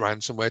use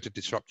ransomware to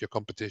disrupt your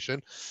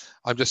competition.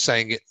 I'm just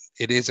saying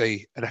it is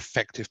an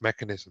effective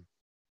mechanism.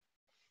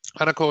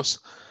 And of course,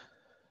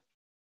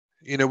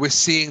 we're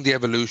seeing the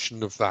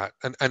evolution of that.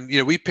 And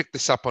we picked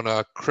this up on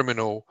a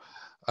criminal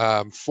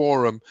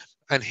forum.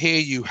 And here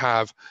you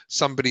have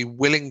somebody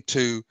willing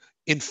to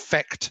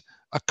infect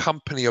a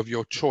company of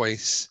your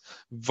choice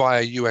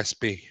via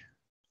USB.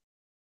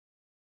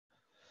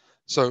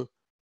 So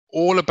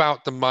all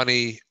about the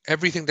money,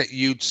 everything that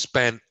you'd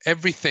spent, all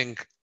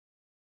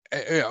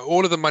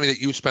of the money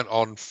that you spent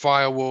on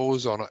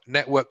firewalls, on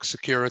network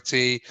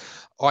security,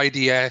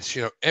 IDS,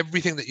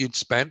 everything that you'd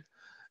spent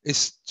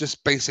is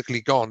just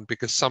basically gone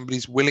because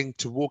somebody's willing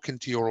to walk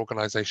into your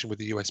organization with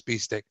a USB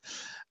stick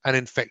and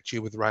infect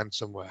you with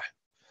ransomware.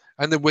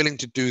 And they're willing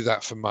to do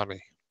that for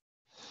money.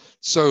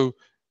 So,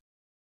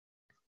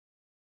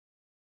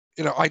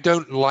 I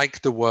don't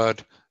like the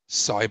word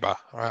cyber.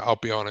 I'll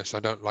be honest,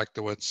 I don't like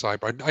the word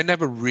cyber. I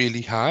never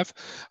really have.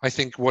 I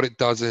think what it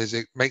does is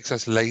it makes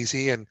us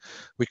lazy and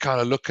we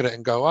kind of look at it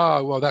and go,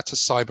 oh, well, that's a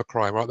cyber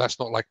crime, right? That's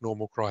not like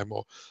normal crime,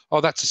 or,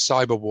 oh, that's a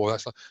cyber war.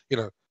 That's not,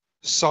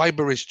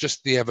 cyber is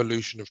just the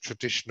evolution of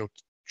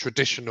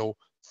traditional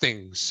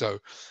things. So,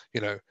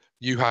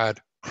 you had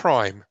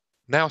crime,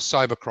 now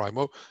cyber crime.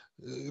 Well,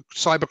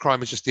 cyber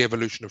crime is just the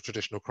evolution of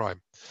traditional crime.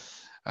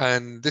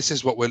 And this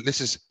is this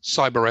is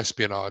cyber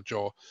espionage,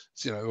 or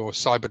or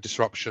cyber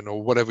disruption,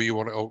 or whatever you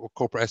want, or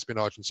corporate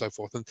espionage and so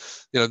forth. And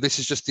this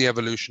is just the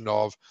evolution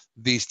of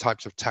these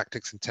types of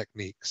tactics and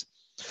techniques.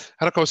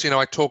 And of course,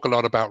 I talk a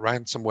lot about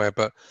ransomware,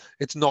 but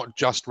it's not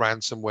just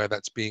ransomware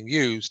that's being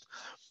used.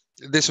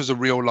 This was a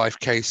real life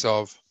case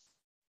of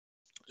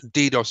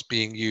DDoS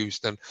being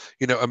used, and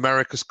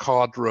America's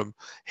Card Room.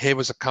 Here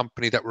was a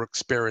company that were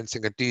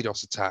experiencing a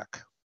DDoS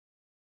attack.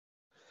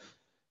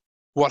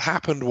 What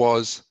happened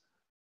was,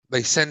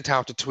 they sent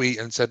out a tweet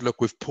and said,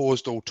 look, we've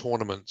paused all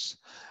tournaments.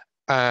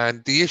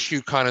 And the issue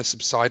kind of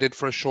subsided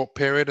for a short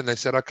period. And they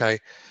said, okay,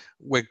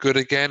 we're good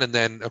again. And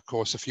then, of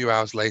course, a few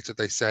hours later,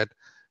 they said,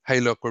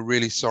 hey, look, we're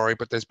really sorry,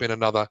 but there's been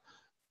another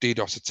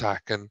DDoS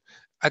attack. And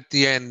at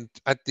the end,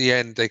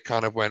 they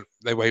kind of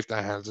they waved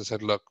their hands and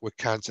said, look, we're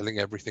canceling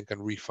everything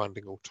and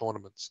refunding all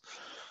tournaments.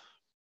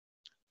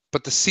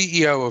 But the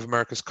CEO of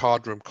America's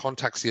Card Room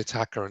contacts the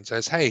attacker and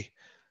says, hey,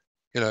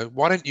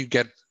 why don't you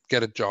get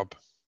a job?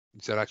 He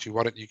said, actually,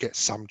 why don't you get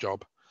some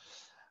job?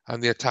 And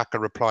the attacker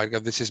replied,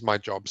 this is my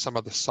job. Some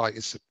other site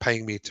is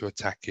paying me to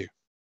attack you.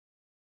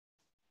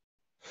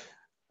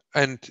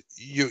 And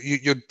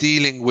you're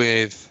dealing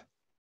with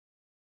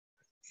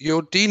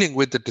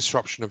the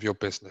disruption of your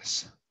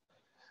business.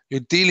 You're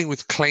dealing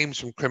with claims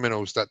from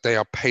criminals that they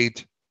are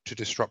paid to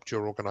disrupt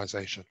your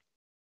organization.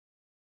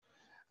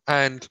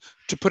 And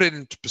to put it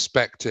into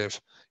perspective,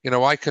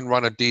 I can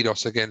run a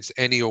DDoS against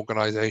any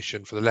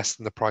organization for less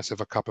than the price of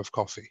a cup of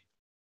coffee.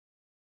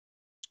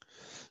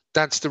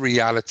 That's the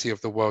reality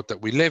of the world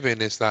that we live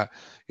in, is that,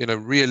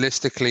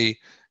 realistically,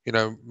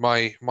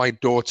 my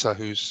daughter,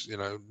 who's,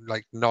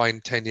 like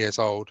 9-10 years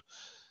old,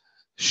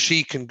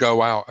 she can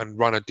go out and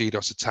run a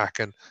DDoS attack.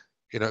 And,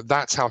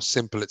 that's how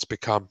simple it's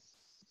become.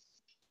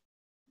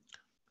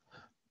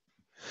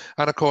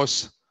 And of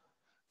course,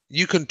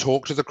 you can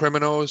talk to the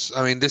criminals.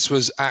 I mean, this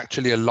was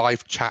actually a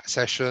live chat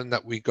session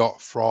that we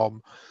got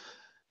from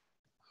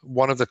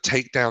one of the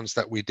takedowns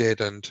that we did.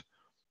 And,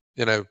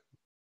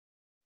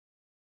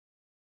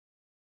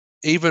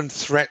 even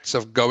threats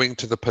of going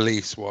to the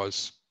police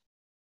was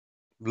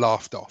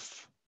laughed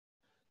off.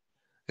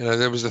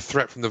 There was a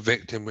threat from the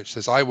victim which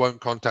says, I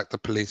won't contact the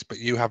police, but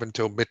you have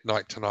until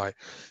midnight tonight.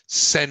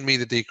 Send me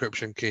the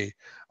decryption key.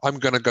 I'm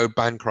going to go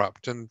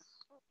bankrupt. And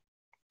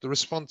the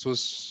response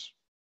was,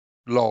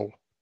 lol.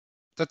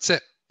 That's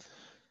it.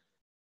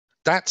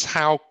 That's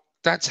how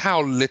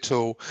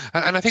little.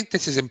 And I think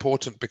this is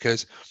important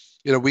because,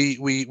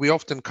 we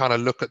often kind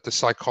of look at the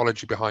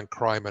psychology behind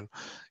crime, and,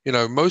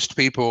 most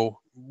people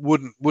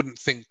wouldn't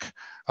think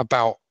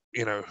about,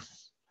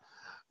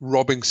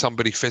 robbing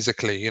somebody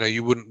physically.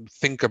 You wouldn't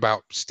think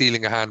about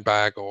stealing a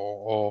handbag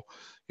or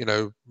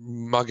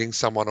mugging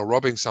someone or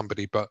robbing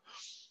somebody. But,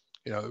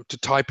 to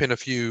type in a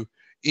few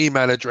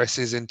email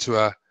addresses into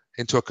a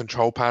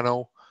control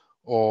panel,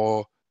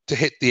 or to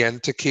hit the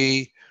enter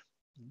key,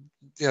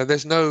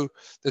 there's no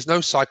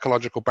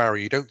psychological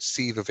barrier. You don't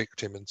see the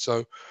victim. And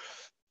so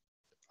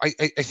I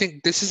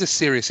think this is a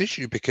serious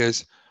issue,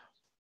 because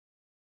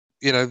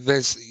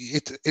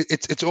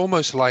it's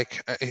almost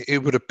like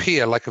it would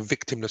appear like a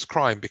victimless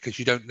crime because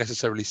you don't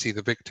necessarily see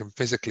the victim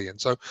physically. And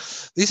so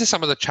these are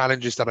some of the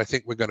challenges that I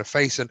think we're going to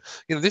face. And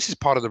this is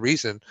part of the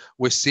reason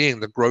we're seeing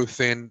the growth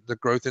in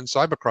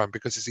cybercrime,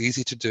 because it's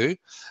easy to do,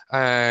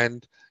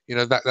 and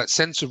that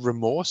sense of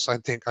remorse, I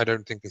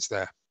don't think is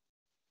there.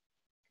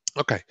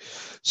 Okay,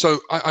 so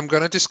I'm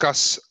going to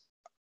discuss.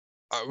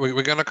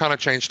 We're going to kind of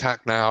change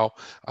tack now.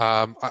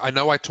 I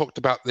know I talked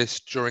about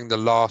this during the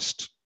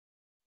last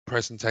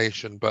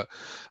presentation, but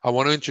I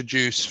want to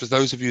introduce, for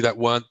those of you that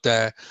weren't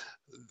there,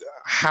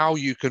 how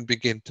you can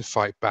begin to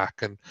fight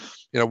back. And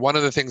one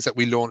of the things that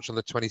we launched on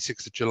the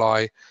 26th of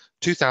July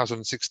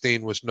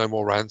 2016 was No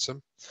More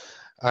Ransom.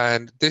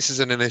 And this is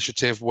an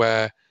initiative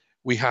where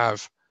we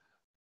have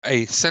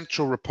a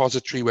central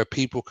repository where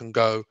people can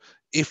go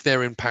if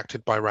they're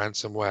impacted by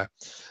ransomware.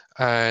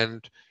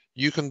 And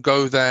you can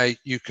go there,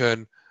 you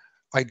can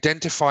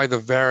identify the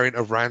variant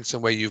of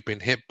ransomware you've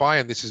been hit by,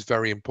 and this is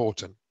very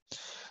important.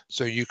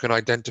 So you can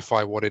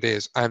identify what it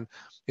is. And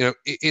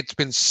it's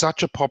been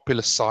such a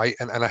popular site,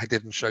 and I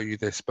didn't show you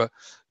this, but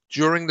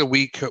during the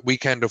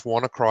weekend of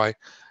WannaCry,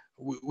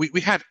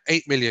 we had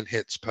 8 million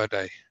hits per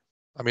day.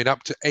 I mean,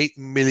 up to 8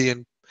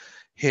 million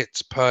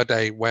hits per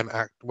day went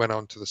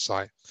onto the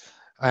site.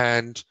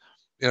 And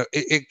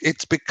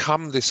it's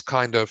become this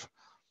kind of,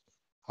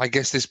 I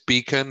guess, this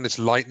beacon, this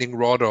lightning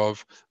rod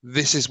of,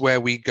 this is where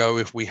we go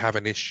if we have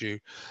an issue.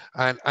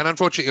 And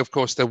unfortunately, of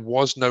course, there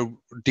was no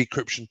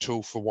decryption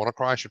tool for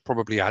WannaCry. I should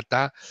probably add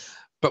that.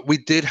 But we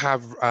did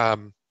have,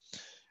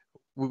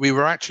 we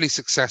were actually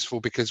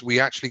successful because we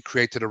actually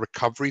created a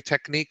recovery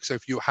technique. So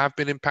if you have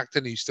been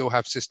impacted and you still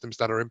have systems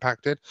that are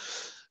impacted,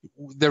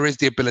 there is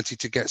the ability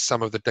to get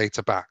some of the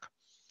data back.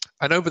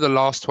 And over the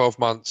last 12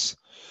 months,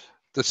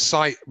 the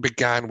site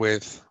began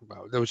with,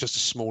 well, there was just a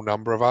small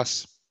number of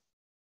us.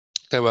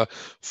 There were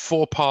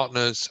 4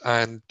 partners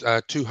and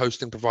 2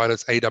 hosting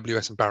providers,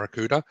 AWS and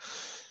Barracuda.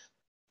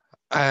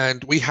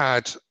 And we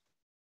had,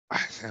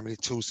 how many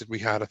tools did we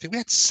have? I think we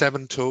had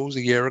 7 tools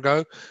a year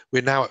ago.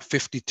 We're now at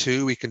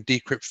 52. We can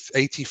decrypt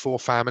 84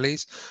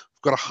 families.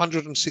 We've got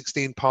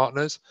 116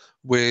 partners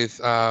with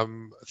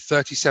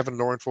 37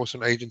 law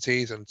enforcement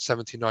agencies and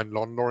 79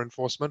 non-law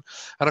enforcement.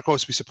 And of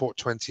course, we support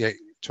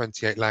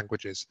 28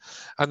 languages.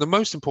 And the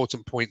most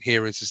important point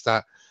here is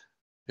that,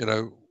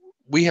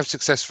 we have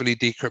successfully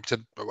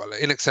decrypted, well,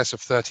 in excess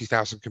of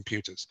 30,000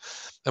 computers,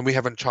 and we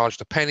haven't charged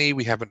a penny.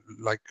 We haven't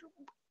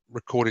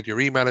recorded your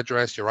email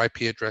address, your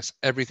IP address.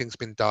 Everything's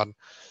been done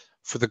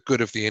for the good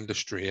of the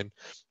industry. And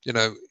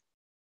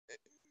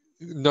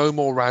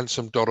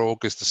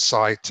nomoreransom.org is the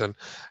site. And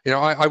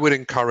I would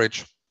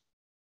encourage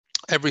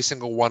every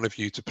single one of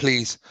you to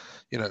please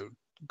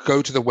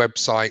go to the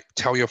website,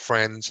 tell your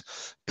friends,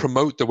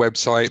 promote the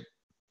website,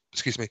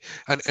 excuse me,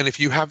 and if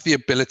you have the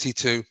ability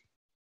to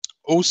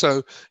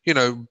also,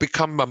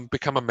 become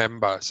a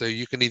member. So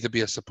you can either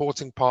be a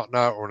supporting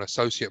partner or an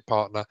associate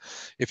partner.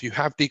 If you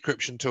have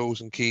decryption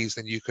tools and keys,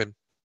 then you can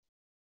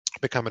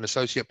become an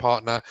associate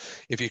partner.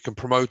 If you can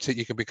promote it,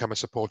 you can become a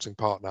supporting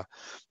partner.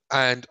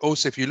 And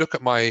also, if you look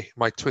at my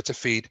Twitter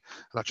feed,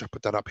 and actually I'll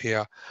put that up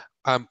here,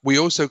 we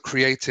also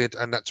created,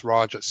 and that's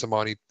Raj at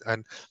Samani,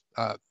 and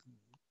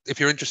if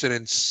you're interested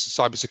in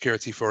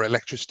cybersecurity for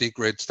electricity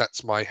grids,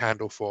 that's my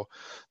handle for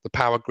the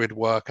power grid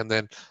work, and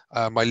then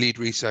my lead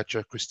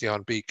researcher,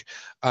 Christian Beek.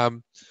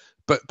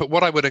 But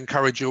what I would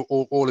encourage you,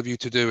 all of you,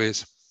 to do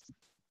is,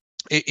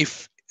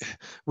 if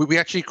we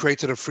actually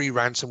created a free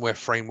ransomware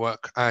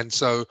framework, and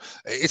so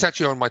it's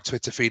actually on my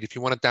Twitter feed. If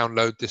you want to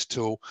download this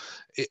tool,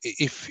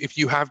 if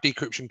you have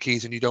decryption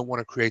keys and you don't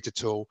want to create a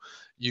tool,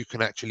 you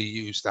can actually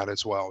use that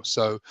as well.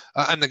 So,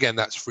 and again,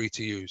 that's free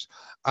to use.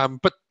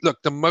 But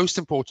look, the most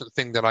important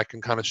thing that I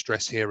can kind of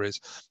stress here is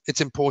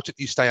it's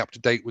important you stay up to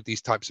date with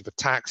these types of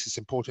attacks. It's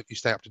important you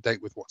stay up to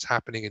date with what's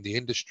happening in the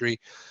industry.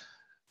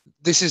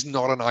 This is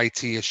not an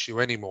IT issue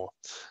anymore.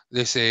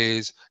 This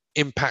is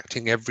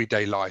impacting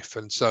everyday life.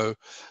 And so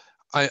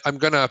I'm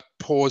going to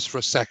pause for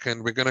a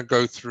second. We're going to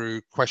go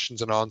through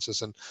questions and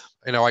answers. And,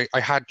 I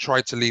had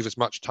tried to leave as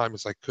much time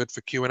as I could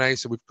for Q&A.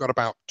 So we've got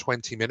about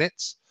 20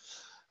 minutes.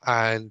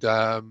 And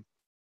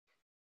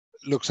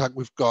looks like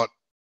we've got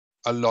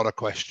a lot of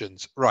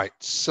questions. Right.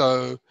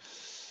 So,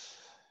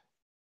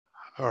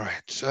 all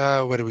right.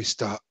 Where do we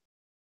start?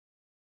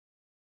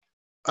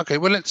 Okay.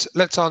 Well,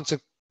 let's answer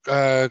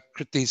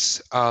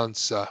Kriti's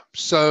answer.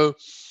 So,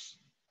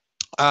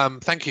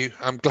 thank you.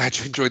 I'm glad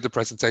you enjoyed the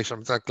presentation.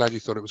 I'm glad you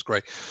thought it was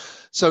great.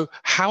 So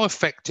how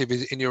effective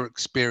is, in your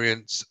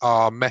experience,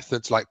 are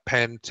methods like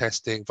pen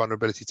testing,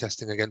 vulnerability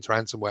testing against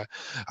ransomware?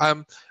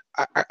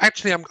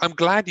 Actually, I'm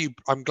glad you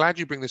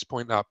bring this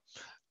point up.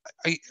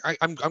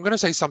 I'm going to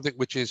say something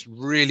which is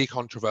really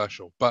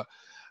controversial, but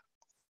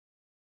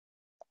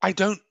I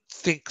don't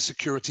think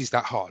security is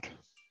that hard.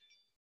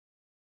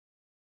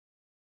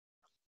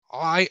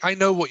 I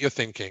know what you're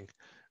thinking.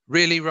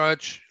 Really,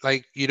 Raj?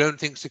 Like, you don't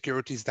think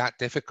security is that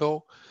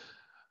difficult?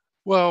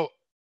 Well,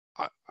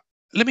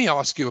 let me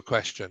ask you a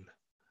question.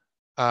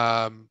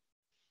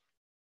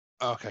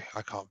 Okay,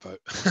 I can't vote.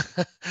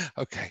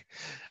 Okay,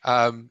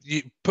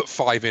 you put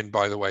 5 in,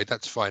 by the way.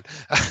 That's fine.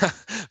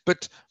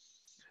 But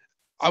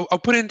I'll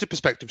put it into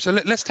perspective. So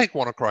let's take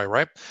WannaCry,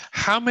 right?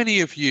 How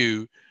many of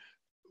you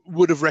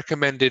would have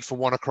recommended for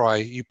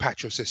WannaCry you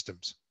patch your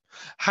systems?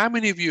 How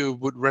many of you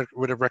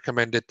would have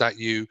recommended that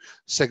you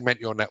segment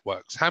your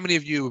networks? How many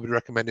of you would have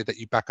recommended that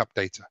you back up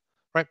data,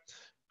 right?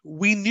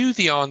 We knew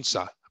the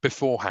answer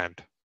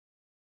beforehand,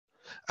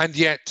 and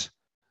yet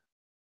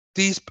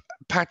these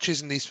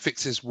patches and these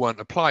fixes weren't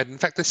applied. In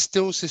fact, there's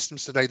still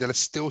systems today that are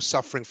still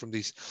suffering from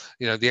these,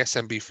 the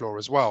SMB flaw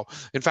as well.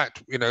 In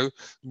fact,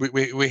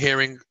 we're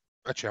hearing,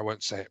 actually, I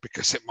won't say it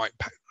because it might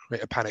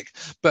create a panic.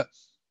 But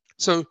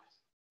so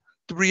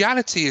the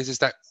reality is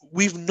that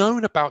we've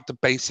known about the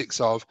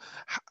basics of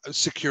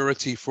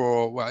security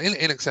for, well,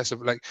 in excess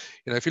of, like,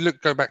 if you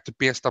go back to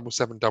BS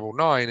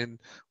 7799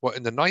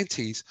 in the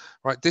 90s,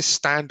 right, this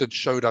standard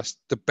showed us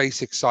the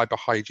basic cyber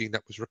hygiene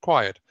that was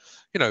required.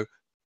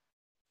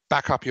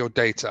 Back up your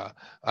data,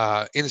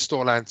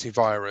 install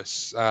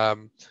antivirus,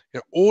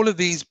 all of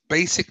these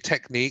basic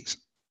techniques.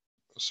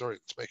 Sorry,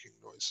 it's making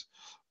noise.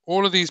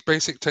 All of these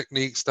basic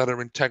techniques that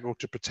are integral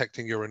to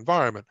protecting your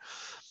environment.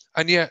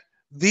 And yet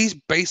these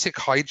basic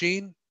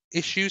hygiene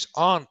issues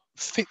aren't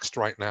fixed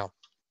right now.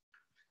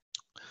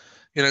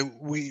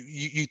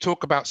 You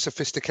talk about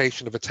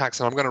sophistication of attacks,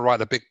 and I'm going to write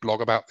a big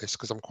blog about this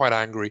because I'm quite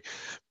angry,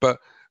 but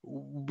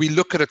we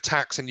look at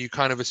attacks and you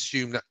kind of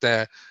assume that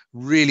they're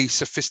really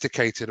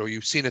sophisticated, or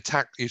you've seen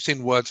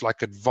words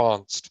like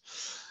advanced,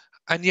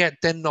 and yet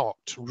they're not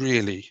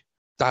really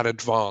that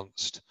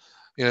advanced.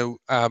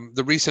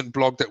 The recent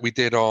blog that we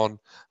did on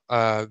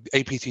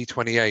APT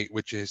 28,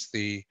 which is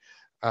the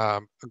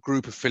a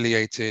group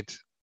affiliated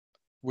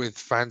with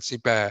Fancy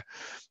Bear,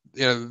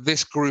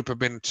 this group have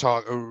been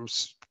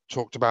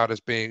talked about as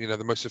being,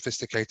 the most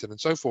sophisticated and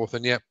so forth,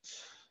 and yet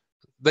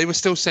they were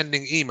still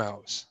sending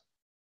emails.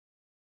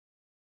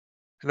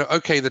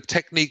 Okay, the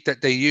technique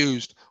that they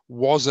used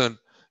wasn't,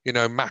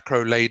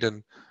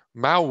 macro-laden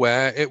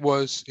malware. It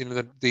was,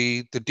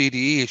 the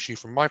DDE issue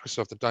from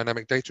Microsoft, the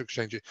Dynamic Data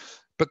Exchange.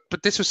 But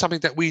this was something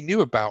that we knew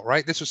about,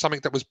 right? This was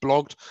something that was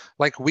blogged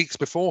like weeks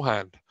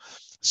beforehand.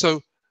 So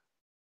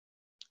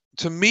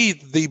to me,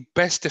 the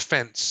best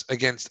defense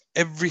against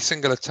every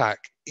single attack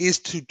is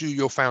to do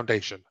your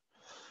foundation.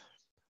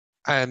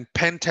 And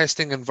pen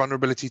testing and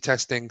vulnerability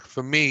testing,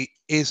 for me,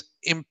 is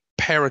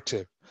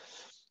imperative.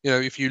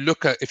 If you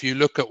look at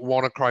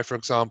WannaCry, for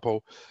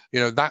example,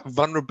 that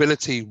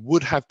vulnerability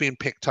would have been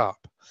picked up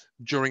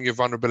during your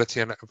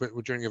vulnerability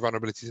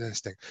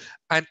testing.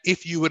 And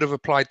if you would have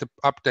applied the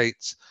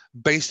updates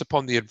based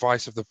upon the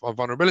advice of the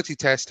vulnerability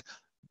test,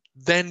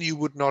 then you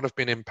would not have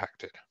been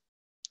impacted.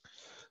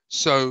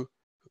 So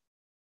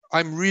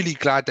I'm really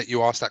glad that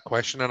you asked that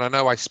question. And I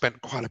know I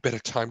spent quite a bit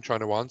of time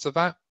trying to answer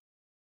that.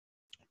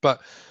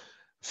 But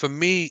for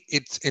me,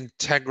 it's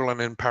integral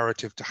and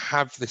imperative to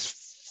have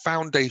this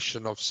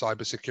foundation of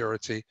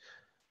cybersecurity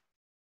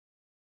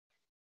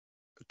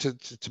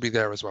to be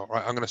there as well,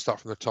 right? I'm going to start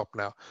from the top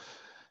now.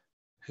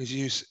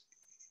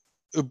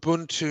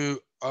 Ubuntu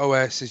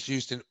OS is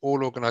used in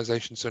all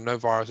organizations, so no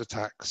virus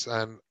attacks,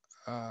 and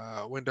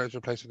Windows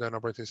replaced with their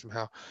operating system.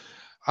 How?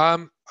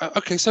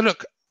 Okay, so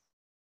look,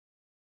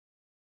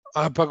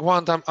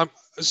 Bhagwant,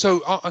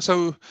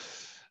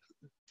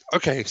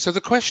 okay, so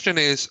the question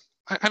is,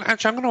 and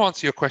actually I'm going to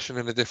answer your question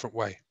in a different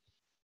way.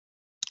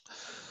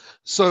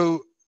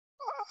 So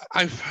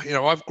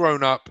I've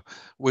grown up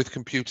with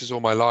computers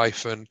all my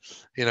life, and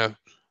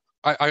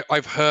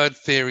I've heard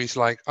theories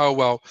like, oh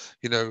well,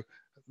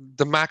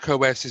 the Mac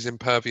OS is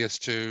impervious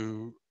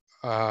to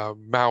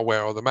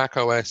malware, or the Mac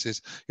OS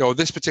is,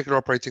 this particular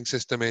operating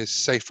system is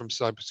safe from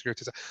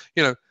cybersecurity.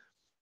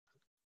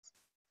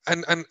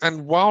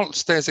 And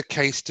whilst there's a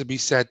case to be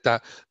said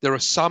that there are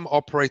some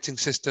operating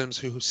systems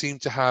who seem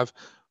to have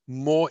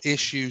more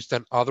issues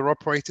than other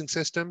operating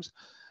systems,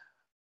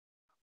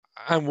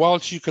 and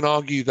whilst you can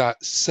argue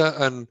that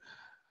certain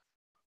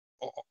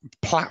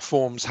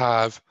platforms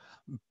have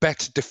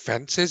better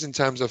defenses in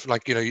terms of,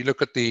 like, you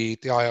look at the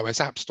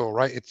iOS App Store,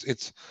 right?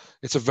 It's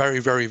a very,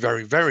 very,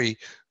 very, very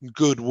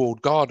good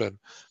walled garden,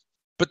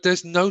 but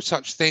there's no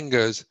such thing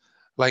as,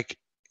 like,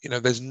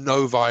 there's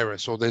no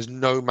virus, or there's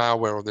no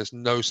malware, or there's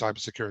no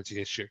cybersecurity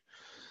issue.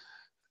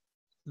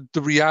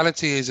 The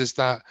reality is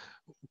that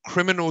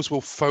criminals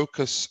will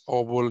focus,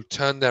 or will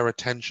turn their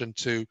attention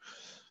to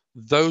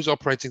those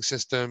operating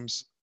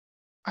systems.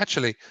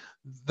 Actually,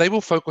 they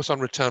will focus on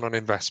return on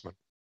investment.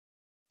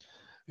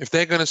 If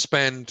they're going to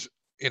spend,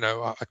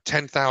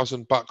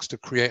 $10,000 to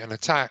create an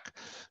attack,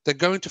 they're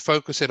going to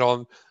focus it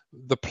on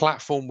the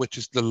platform which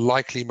is the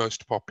likely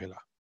most popular.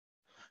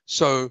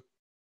 So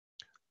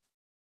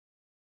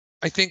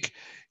I think,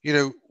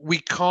 we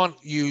can't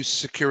use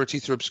security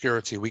through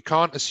obscurity. We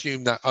can't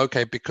assume that,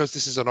 okay, because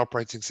this is an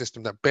operating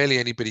system that barely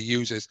anybody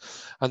uses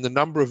and the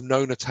number of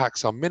known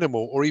attacks are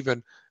minimal, or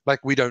even,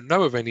 like, we don't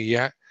know of any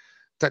yet,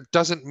 that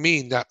doesn't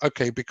mean that,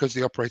 okay, because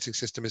the operating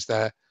system is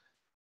there,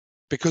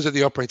 because of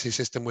the operating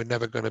system, we're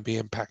never going to be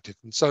impacted.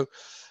 And so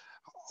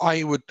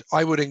I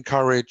would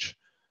encourage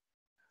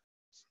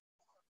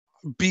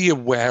be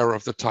aware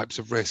of the types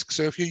of risks.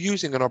 So if you're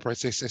using an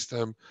operating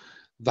system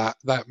that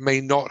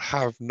may not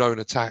have known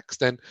attacks,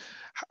 then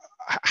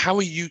how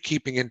are you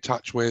keeping in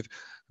touch with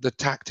the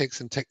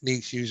tactics and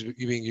techniques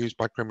being used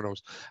by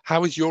criminals?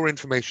 How is your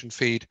information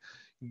feed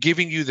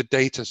giving you the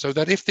data so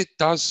that if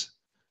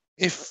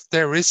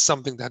there is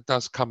something that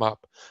does come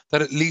up,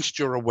 that at least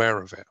you're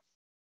aware of it?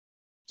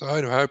 So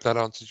I hope that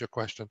answers your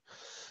question.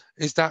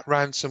 Is that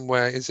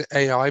ransomware, is it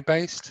AI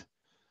based?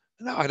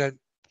 No, I don't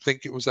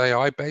think it was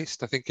AI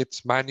based. I think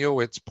it's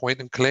manual, it's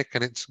point and click,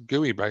 and it's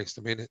GUI based.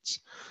 I mean, it's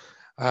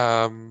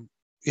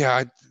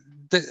yeah,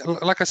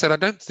 like I said, I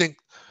don't think,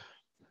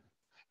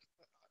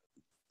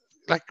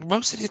 like,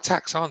 most of the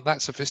attacks aren't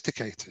that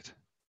sophisticated.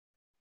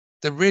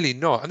 They're really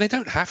not, and they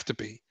don't have to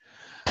be.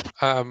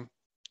 I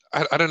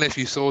don't know if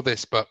you saw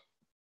this, but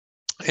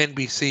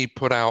NBC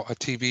put out a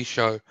TV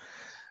show,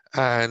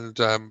 and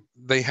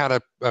they had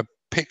a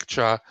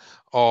picture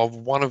of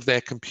one of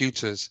their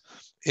computers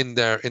in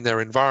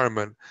their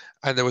environment,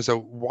 and there was a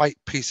white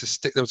piece of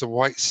stick. There was a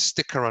white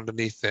sticker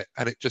underneath it,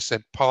 and it just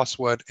said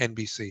password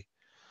NBC.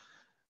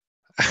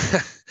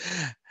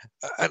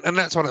 And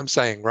that's what I'm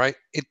saying, right?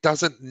 It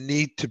doesn't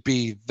need to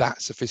be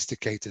that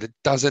sophisticated. It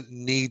doesn't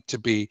need to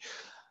be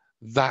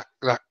that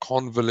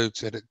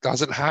convoluted. It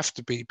doesn't have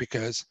to be,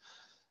 because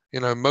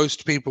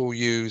most people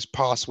use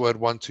password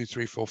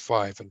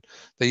 12345, and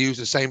they use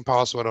the same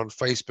password on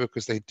Facebook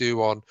as they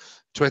do on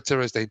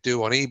Twitter, as they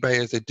do on eBay,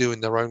 as they do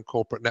in their own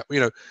corporate net.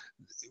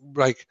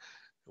 Like,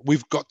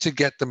 we've got to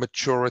get the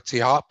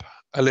maturity up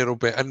a little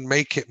bit and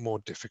make it more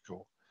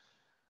difficult.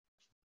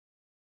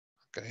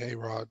 Okay, hey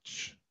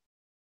Raj,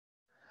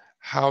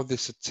 how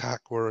this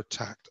attack were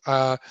attacked.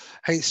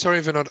 Hey,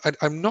 sorry, Vinod,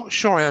 I'm not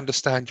sure I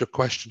understand your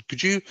question.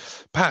 Could you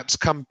perhaps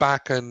come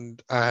back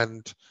and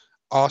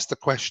ask the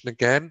question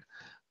again?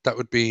 That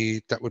would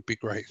be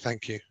great.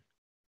 Thank you.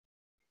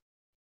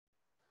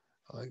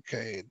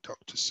 Okay,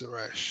 Dr.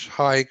 Suresh.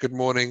 Hi, good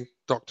morning,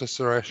 Dr.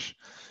 Suresh.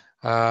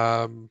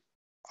 I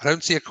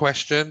don't see a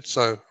question,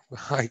 so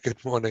hi,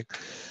 good morning.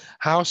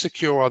 How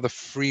secure are the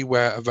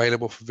freeware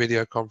available for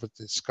video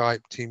conferencing,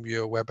 Skype,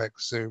 TeamViewer, WebEx,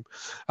 Zoom?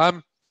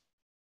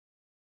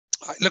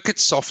 Look at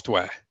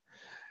software,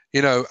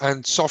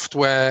 and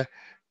software,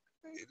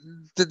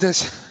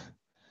 there's,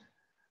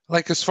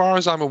 like, as far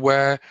as I'm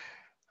aware,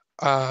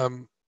 I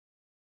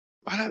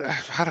don't know,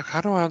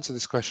 how do I answer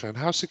this question?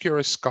 How secure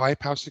is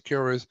Skype? How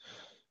secure is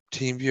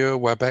TeamViewer,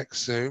 WebEx,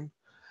 Zoom?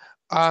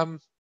 I'll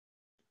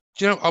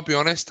be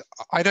honest,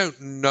 I don't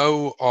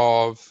know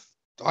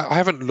I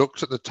haven't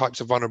looked at the types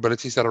of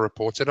vulnerabilities that are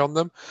reported on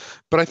them,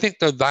 but I think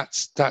that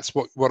that's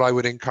what I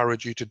would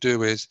encourage you to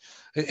do is,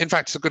 in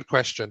fact, it's a good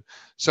question.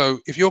 So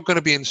if you're going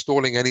to be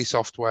installing any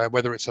software,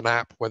 whether it's an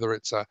app, whether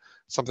it's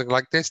something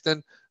like this,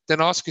 then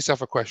ask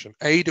yourself a question.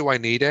 A, do I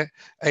need it?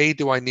 A,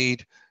 do I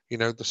need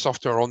the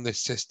software on this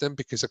system?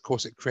 Because of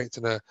course it creates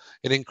it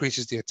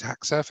increases the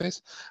attack surface.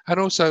 And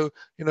also,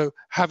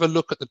 have a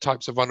look at the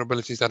types of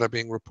vulnerabilities that are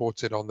being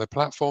reported on their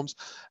platforms.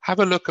 Have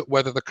a look at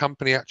whether the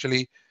company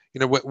actually,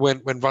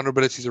 when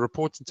vulnerabilities are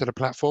reported to the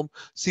platform,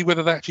 see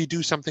whether they actually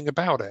do something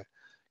about it.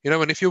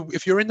 And if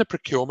you're in the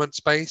procurement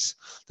space,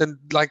 then,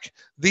 like,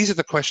 these are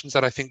the questions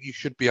that I think you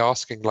should be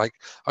asking. Like,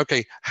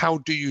 okay, how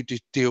do you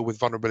deal with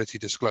vulnerability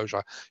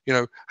disclosure?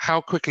 How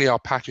quickly are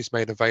patches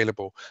made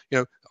available?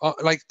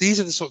 Like, these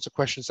are the sorts of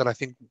questions that I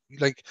think,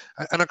 like,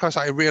 and of course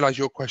I realize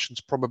your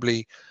questions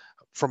probably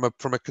from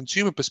a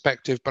consumer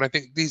perspective, but I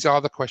think these are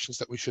the questions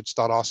that we should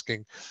start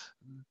asking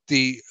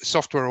the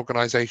software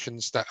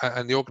organizations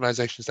and the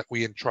organizations that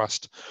we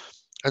entrust,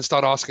 and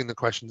start asking the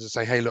questions and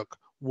say, hey, look,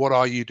 what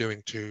are you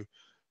doing to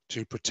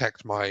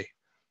protect my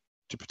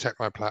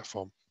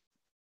platform?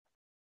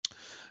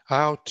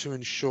 How to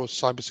ensure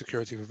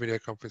cybersecurity for video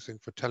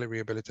conferencing for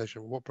telerehabilitation?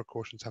 What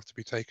precautions have to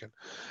be taken?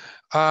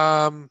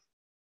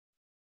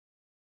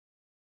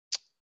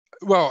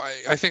 Well,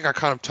 I think I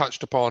kind of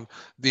touched upon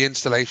the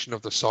installation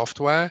of the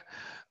software.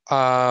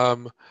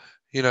 One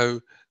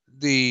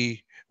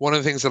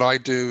of the things that I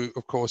do,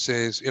 of course,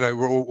 is,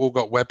 we're all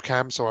got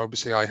webcams, so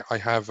obviously I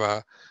have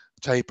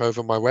tape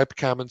over my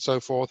webcam and so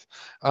forth.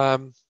 I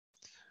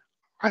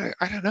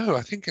don't know.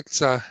 I think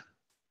it's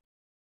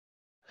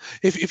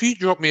if you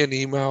drop me an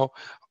email,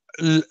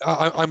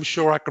 I'm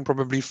sure I can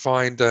probably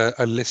find a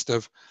list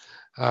of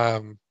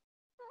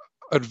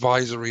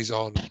advisories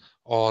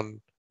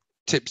on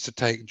tips to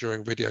take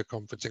during video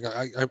conferencing.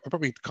 I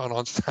probably can't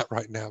answer that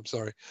right now. I'm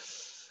sorry.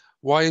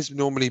 Why is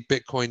normally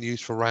Bitcoin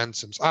used for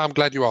ransoms? I'm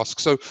glad you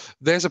asked. So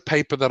there's a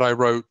paper that I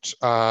wrote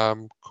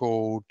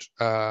called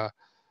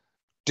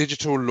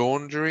Digital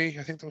Laundry.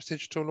 I think that was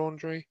Digital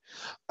Laundry.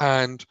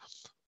 And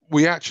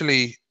we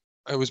actually,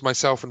 it was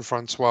myself and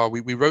Francois,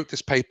 we wrote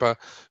this paper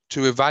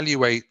to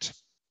evaluate,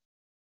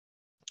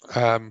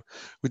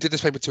 we did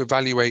this paper to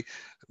evaluate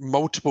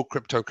multiple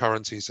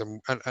cryptocurrencies,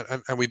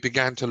 and we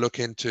began to look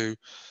into,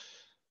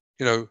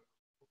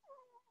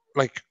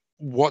 like,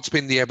 what's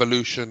been the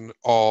evolution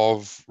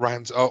of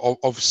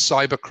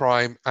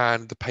cybercrime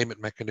and the payment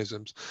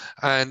mechanisms.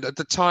 And at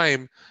the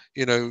time,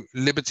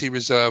 Liberty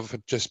Reserve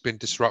had just been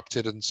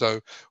disrupted, and so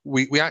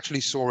we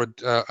actually saw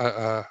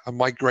a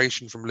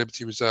migration from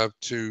Liberty Reserve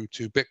to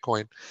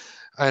Bitcoin.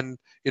 And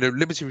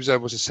Liberty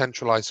Reserve was a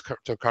centralized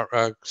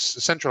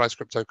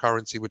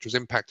cryptocurrency, which was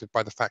impacted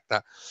by the fact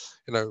that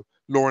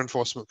law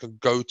enforcement can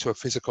go to a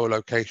physical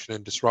location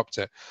and disrupt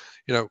it.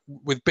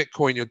 With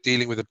Bitcoin, you're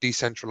dealing with a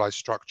decentralized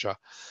structure.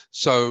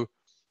 So,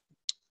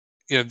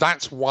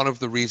 that's one of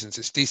the reasons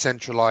it's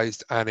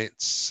decentralized, and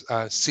it's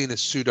seen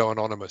as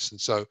pseudo-anonymous.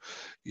 And so,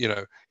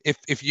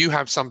 if you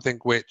have something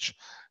which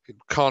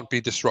can't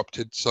be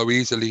disrupted so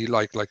easily,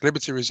 like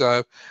Liberty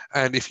Reserve,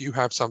 and if you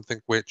have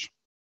something which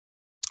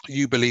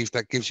you believe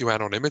that gives you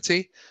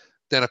anonymity,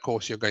 then of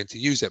course you're going to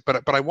use it.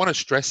 But I want to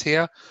stress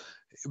here,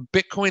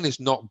 Bitcoin is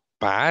not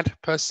bad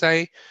per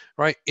se,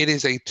 right? It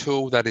is a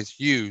tool that is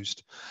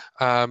used.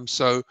 And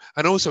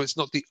also it's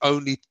not the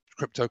only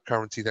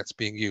cryptocurrency that's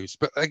being used.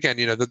 But again,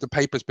 the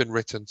paper's been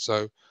written,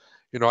 so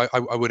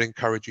I would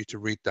encourage you to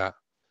read that.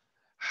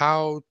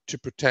 How to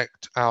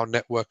protect our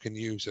network and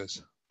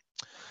users.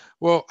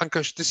 Well,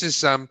 Ankush, this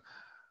is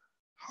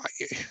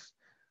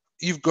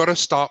you've got to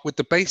start with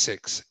the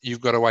basics.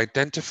 You've got to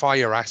identify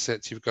your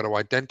assets. You've got to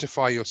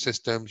identify your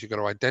systems. You've got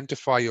to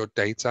identify your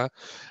data,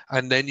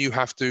 and then you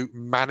have to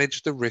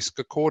manage the risk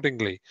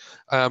accordingly.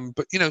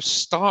 But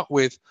start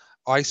with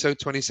ISO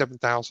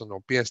 27000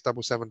 or BS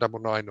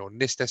 7799 or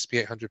NIST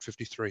SP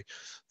 853.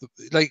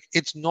 Like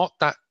it's not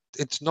that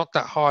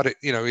hard.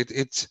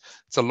 It's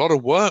a lot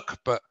of work,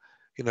 but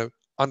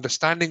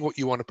understanding what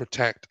you want to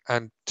protect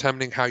and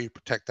determining how you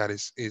protect that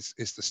is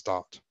the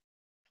start.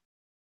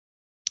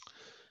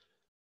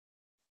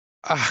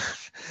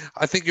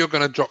 I think you're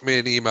going to drop me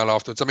an email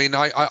afterwards. I mean,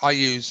 I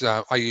use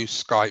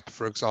Skype,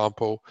 for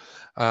example.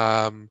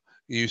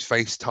 Use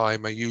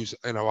FaceTime. I use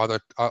other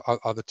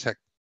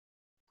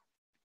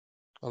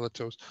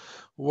tools.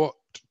 What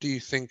do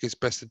you think is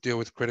best to deal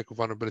with critical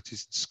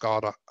vulnerabilities in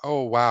SCADA?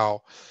 Oh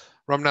wow,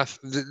 Ramnath,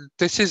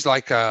 this is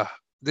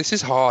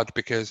hard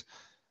because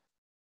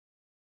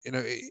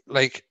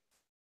like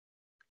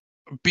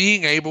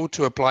being able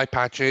to apply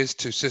patches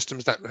to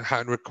systems that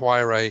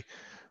require a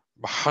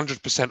 100%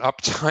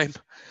 uptime,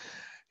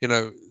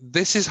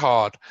 this is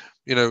hard.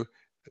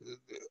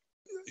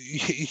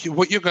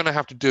 What you're going to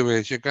have to do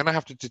is you're going to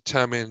have to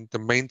determine the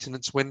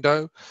maintenance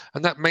window,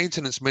 and that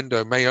maintenance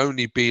window may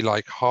only be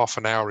like half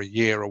an hour a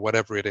year or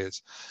whatever it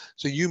is.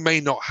 So you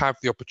may not have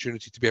the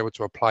opportunity to be able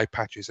to apply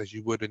patches as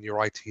you would in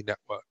your IT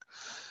network.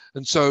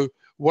 And so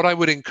what I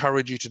would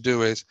encourage you to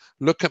do is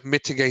look at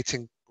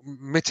mitigating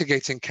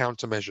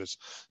countermeasures.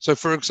 So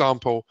for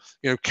example,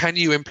 can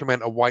you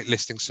implement a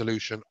whitelisting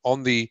solution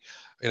on these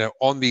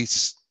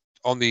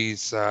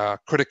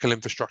critical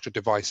infrastructure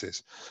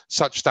devices,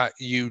 such that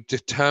you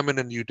determine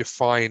and you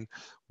define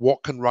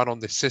what can run on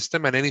this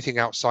system, and anything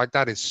outside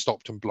that is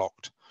stopped and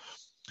blocked.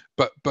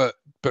 But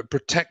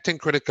protecting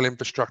critical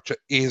infrastructure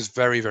is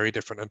very, very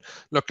different. And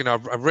look,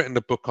 I've written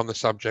a book on the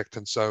subject,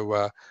 and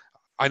so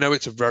I know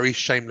it's a very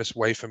shameless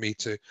way for me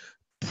to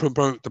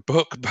promote the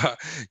book, but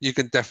you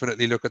can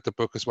definitely look at the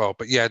book as well.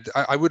 But yeah,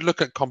 I would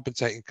look at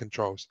compensating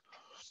controls.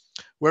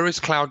 Where is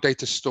cloud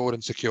data stored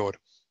and secured?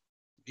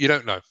 You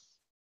don't know.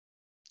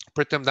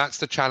 Pritam, that's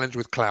the challenge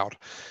with cloud,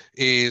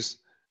 is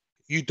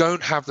you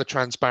don't have the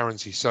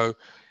transparency. So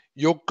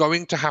you're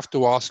going to have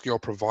to ask your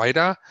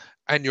provider,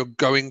 and you're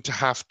going to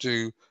have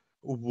to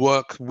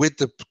work with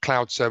the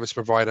cloud service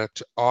provider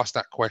to ask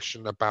that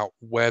question about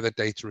where the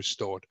data is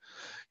stored.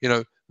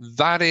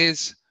 That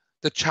is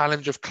the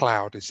challenge of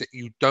cloud, is that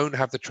you don't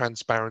have the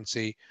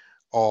transparency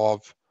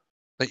of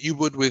that you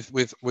would with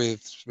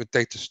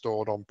data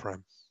stored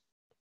on-prem.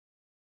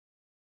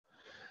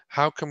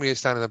 How can we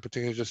establish that,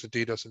 particularly just a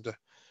DDoS and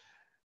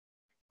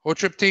or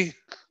Tripti?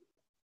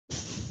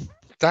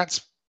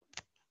 That's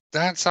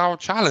our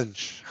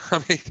challenge.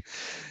 I mean,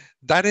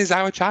 that is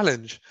our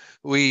challenge.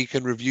 We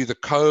can review the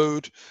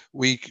code.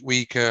 We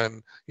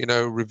can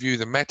review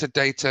the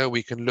metadata.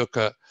 We can look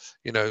at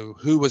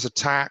who was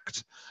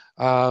attacked.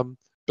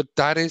 But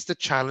that is the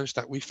challenge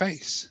that we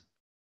face.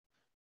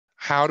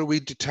 How do we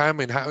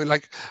determine how,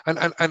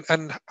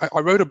 and I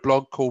wrote a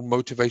blog called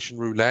Motivation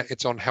Roulette.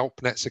 It's on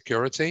HelpNet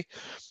Security,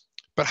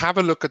 but have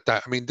a look at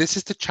that. I mean, this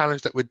is the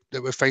challenge that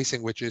we're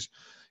facing, which is,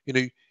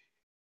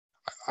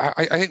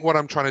 I think what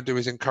I'm trying to do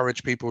is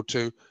encourage people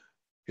to,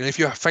 if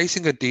you're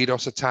facing a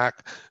DDoS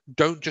attack,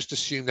 don't just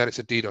assume that it's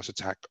a DDoS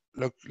attack.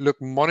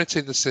 Look,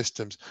 monitor the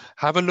systems.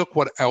 Have a look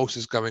what else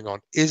is going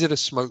on. Is it a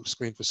smoke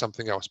screen for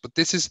something else? But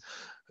this is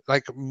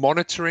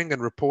monitoring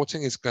and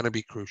reporting is going to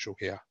be crucial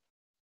here.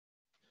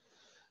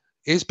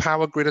 Is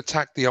power grid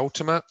attack the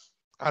ultimate?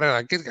 I don't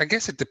know. I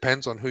guess it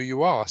depends on who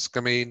you ask.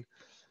 I mean,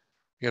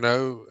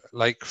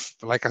 like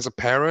as a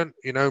parent,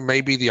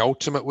 maybe the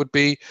ultimate would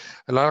be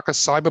like a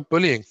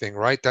cyberbullying thing,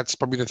 right? That's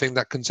probably the thing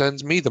that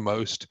concerns me the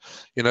most.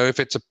 If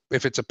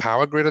it's a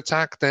power grid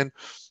attack, then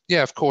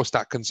yeah, of course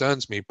that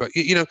concerns me. But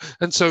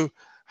and so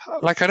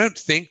like, I don't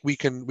think we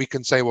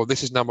can say, well,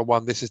 this is number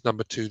one, this is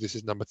number two, this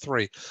is number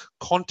three.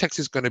 Context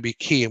is going to be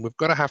key, and we've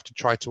got to have to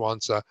try to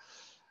answer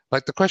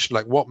like the question,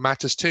 like, what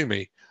matters to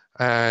me?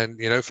 And,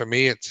 you know, for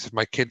me, it's if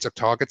my kids are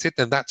targeted,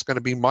 then that's going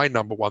to be my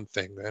number one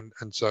thing.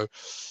 And so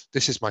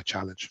this is my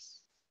challenge.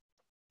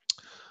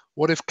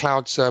 What if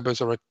cloud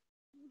servers are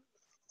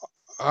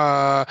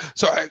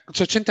so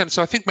Chintan,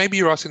 so I think maybe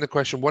you're asking the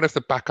question, what if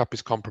the backup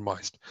is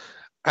compromised?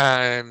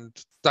 And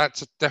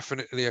that's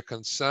definitely a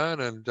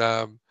concern. And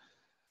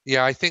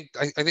yeah, I think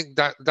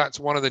that's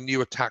one of the new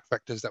attack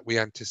vectors that we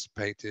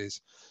anticipate is,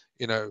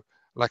 you know,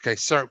 like a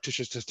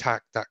surreptitious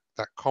attack that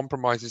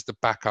compromises the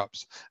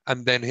backups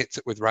and then hits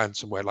it with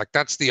ransomware. Like,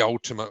 that's the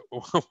ultimate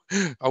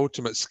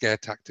ultimate scare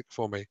tactic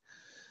for me.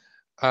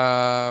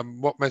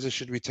 What measures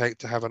should we take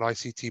to have an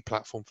ICT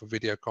platform for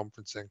video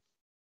conferencing?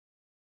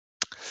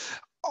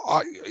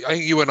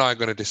 You and I are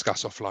going to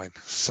discuss offline,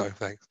 so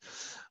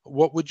thanks.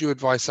 What would you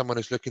advise someone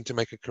who's looking to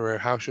make a career?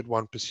 How should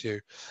one pursue?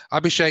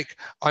 Abhishek,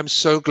 I'm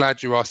so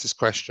glad you asked this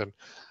question.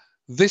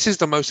 This is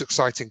the most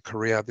exciting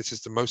career. This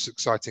is the most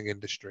exciting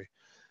industry.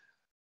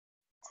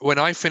 When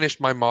I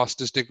finished my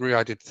master's degree,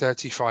 I did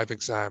 35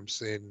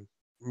 exams in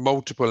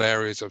multiple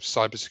areas of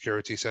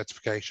cybersecurity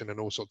certification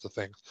and all sorts of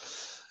things.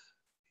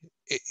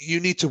 You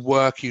need to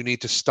work, you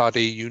need to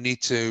study, you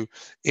need to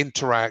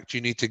interact,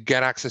 you need to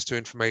get access to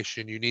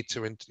information, you need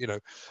to, you know,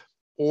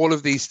 all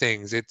of these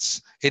things.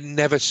 It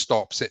never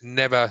stops. It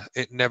never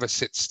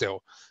sits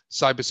still.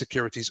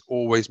 Cybersecurity is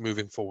always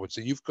moving forward.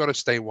 So you've got to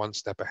stay one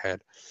step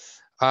ahead.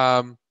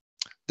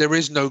 There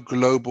is no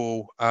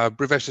global,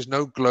 Brivesh, there's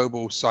no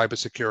global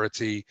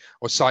cybersecurity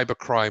or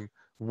cybercrime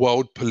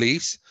world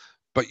police,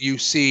 but you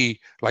see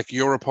like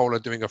Europol are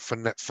doing a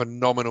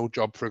phenomenal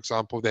job. For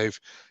example, they've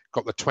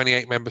got the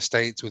 28 member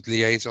states with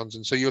liaisons.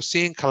 And so you're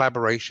seeing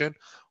collaboration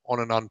on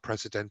an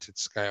unprecedented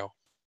scale.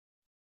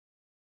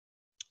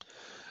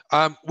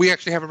 We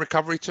actually have a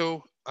recovery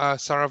tool,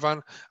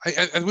 Saravan,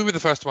 and we were the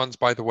first ones,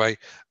 by the way,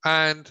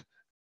 and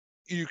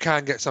you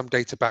can get some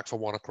data back for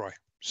WannaCry.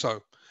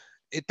 So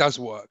it does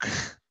work.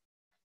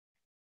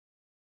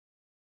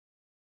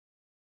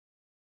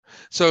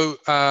 So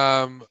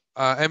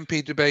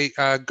MP debate,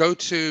 go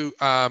to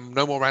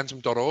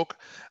nomoreransom.org,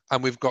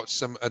 and we've got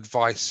some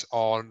advice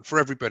for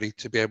everybody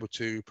to be able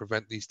to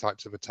prevent these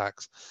types of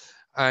attacks.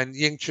 And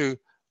Yingchu,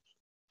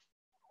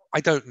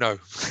 I don't know.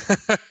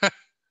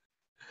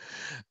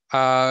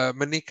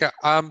 Monica,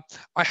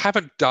 we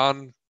haven't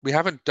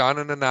done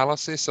an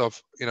analysis of,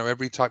 you know,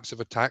 every types of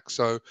attack.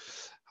 So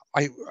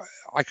it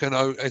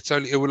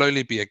will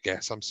only be a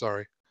guess. I'm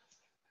sorry.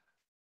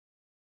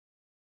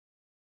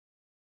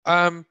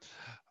 ISO,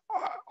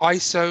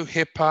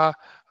 HIPAA,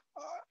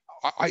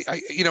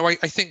 I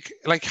think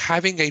like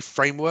having a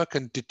framework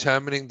and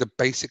determining the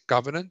basic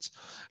governance,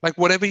 like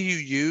whatever you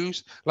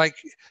use, like,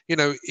 you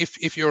know,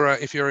 if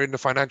you're in the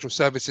financial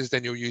services,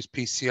 then you'll use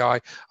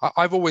PCI.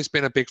 I've always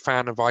been a big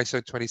fan of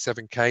ISO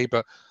 27K,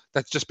 but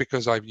that's just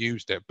because I've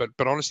used it. But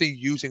honestly,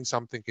 using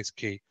something is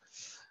key.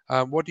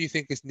 What do you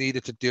think is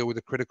needed to deal with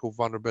the critical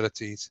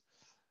vulnerabilities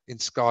in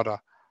SCADA?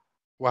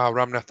 Wow,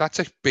 Ramnath, that's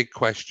a big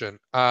question.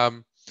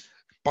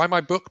 Buy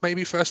my book,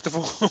 maybe, first of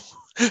all.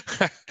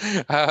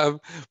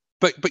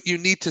 But you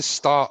need to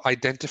start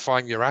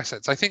identifying your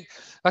assets. I think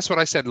that's what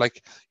I said.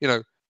 Like, you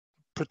know,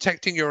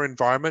 protecting your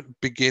environment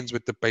begins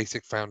with the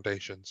basic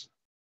foundations.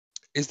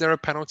 Is there a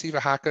penalty for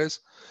hackers?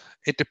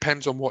 It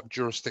depends on what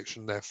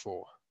jurisdiction they're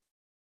for.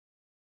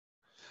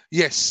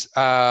 Yes,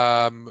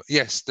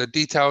 yes. The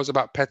details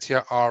about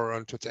Petya are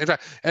on Twitter. In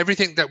fact,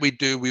 everything that we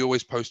do, we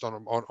always post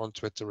on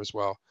Twitter as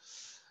well.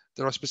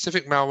 There are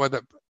specific malware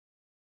that.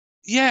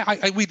 Yeah,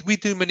 we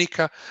do,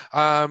 Monica.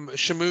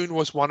 Shamoon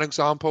was one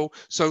example.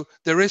 So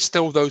there is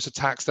still those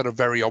attacks that are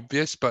very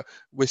obvious, but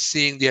we're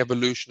seeing the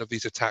evolution of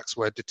these attacks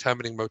where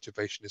determining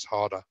motivation is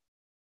harder.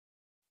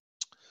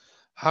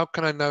 How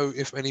can I know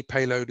if any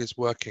payload is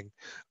working?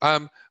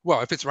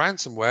 Well, if it's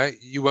ransomware,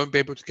 you won't be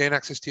able to gain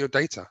access to your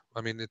data.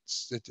 I mean,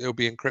 it'll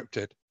be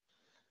encrypted.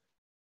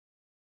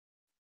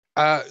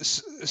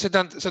 So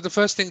the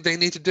first thing they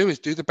need to do is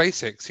do the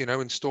basics, you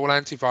know, install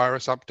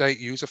antivirus, update,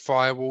 use a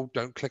firewall,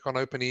 don't click on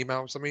open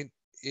emails. I mean,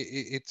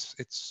 it's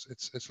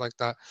like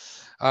that.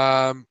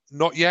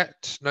 Not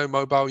yet, no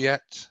mobile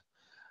yet.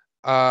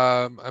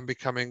 And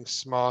becoming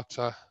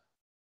smarter.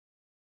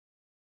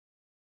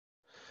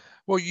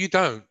 Well, you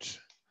don't,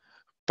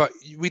 but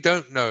we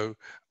don't know.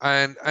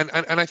 And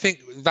I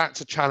think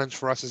that's a challenge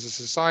for us as a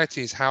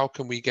society is how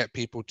can we get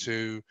people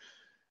to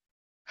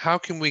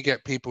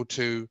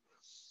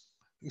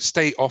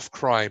stay off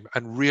crime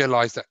and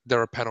realize that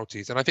there are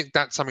penalties. And I think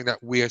that's something that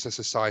we as a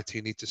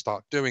society need to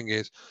start doing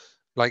is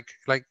like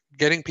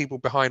getting people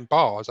behind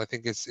bars. I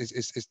think is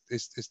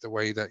the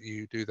way that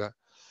you do that.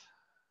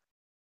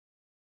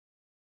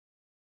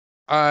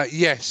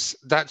 Yes,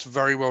 that's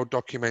very well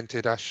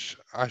documented,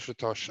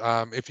 Ashutosh.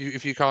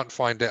 If you can't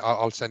find it,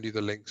 I'll send you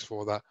the links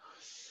for that.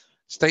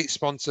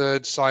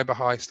 State-sponsored cyber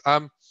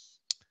heist.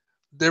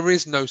 There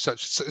is no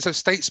such. So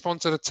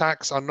state-sponsored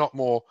attacks are not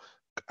more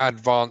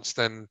advanced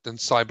than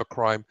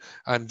cybercrime,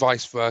 and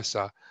vice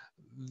versa.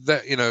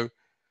 that, you know,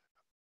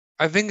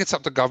 I think it's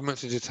up to government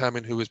to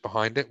determine who is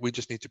behind it. We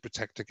just need to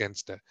protect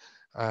against it.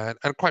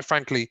 And quite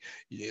frankly,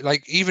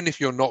 like, even if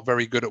you're not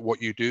very good at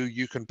what you do,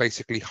 you can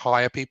basically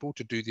hire people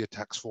to do the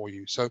attacks for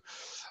you. So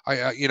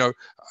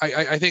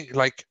I think,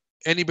 like,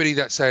 anybody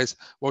that says,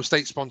 well,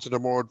 state sponsored are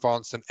more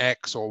advanced than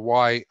X or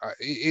Y,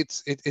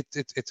 it's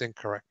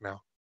incorrect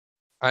now.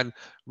 And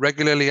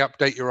regularly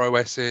update your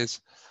OSs.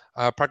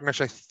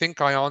 Pragnesh, I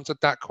think I answered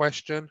that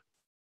question.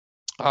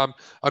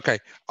 Okay,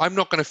 I'm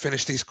not going to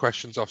finish these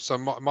questions off, so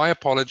my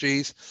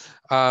apologies.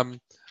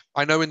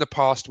 I know in the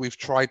past we've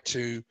tried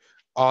to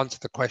answer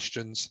the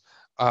questions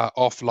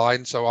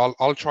offline, so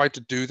I'll try to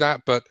do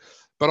that. But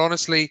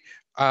honestly,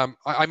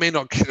 I may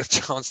not get a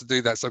chance to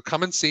do that. So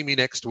come and see me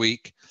next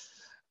week,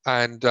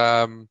 and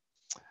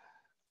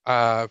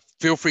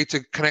feel free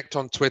to connect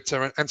on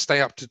Twitter and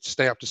stay up to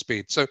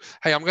speed. So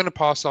hey, I'm going to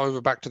pass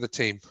over back to the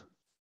team.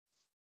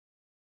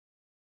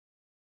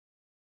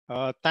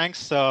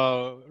 Thanks,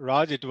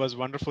 Raj. It was a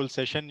wonderful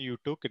session you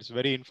took. It's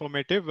very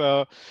informative.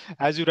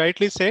 As you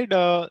rightly said,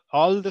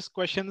 all these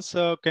questions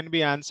can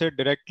be answered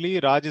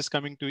directly. Raj is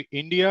coming to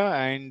India,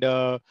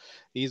 and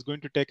he's going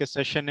to take a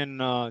session in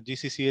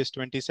GCCS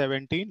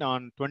 2017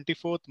 on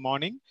 24th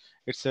morning.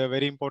 It's a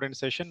very important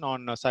session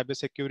on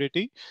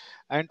cybersecurity.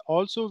 And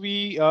also,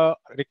 we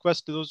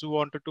request those who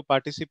wanted to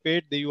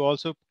participate, that you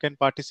also can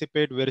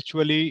participate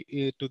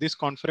virtually to this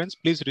conference.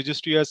 Please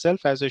register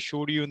yourself as I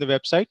showed you in the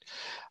website.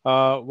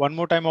 One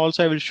more time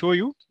also I will show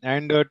you.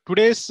 And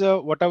today's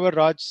whatever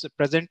Raj's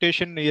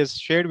presentation he has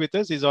shared with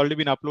us is already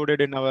been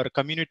uploaded in our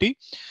community.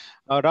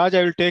 Raj,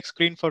 I will take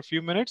screen for a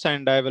few minutes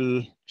and I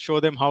will show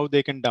them how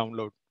they can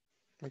download.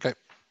 Okay.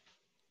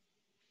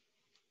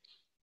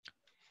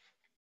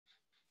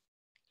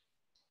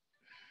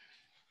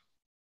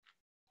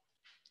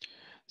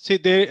 See,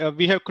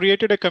 we have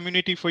created a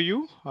community for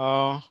you.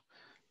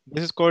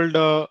 This is called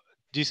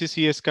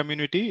GCCS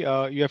community.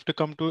 You have to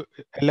come to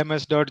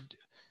lms.negd.in.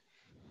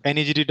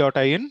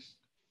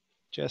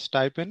 Just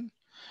type in.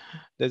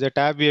 There's a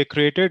tab we have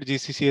created,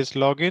 GCCS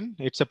login.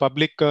 It's a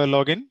public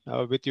login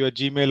with your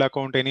Gmail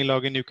account, any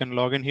login, you can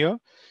log in here.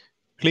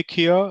 Click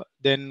here,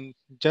 then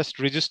just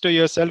register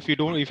yourself. If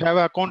you have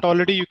an account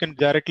already, you can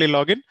directly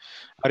log in.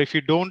 Or if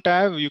you don't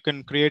have, you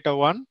can create a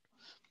one,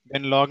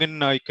 then log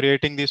in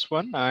creating this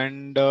one.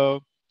 And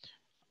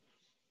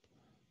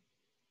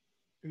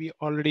we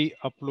already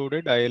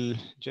uploaded. I'll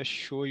just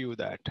show you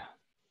that.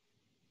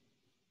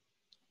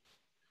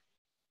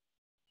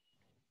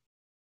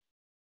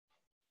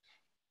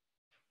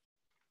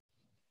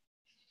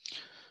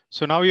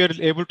 So now you're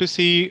able to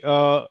see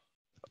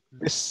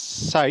this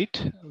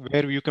site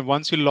where you can,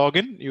 once you log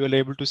in, you will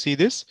able to see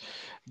this.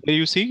 There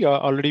you see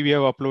already we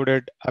have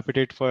uploaded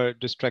Appetite for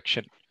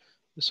Distraction.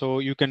 So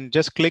you can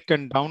just click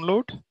and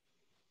download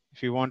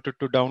if you wanted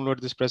to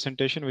download this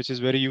presentation, which is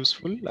very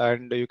useful.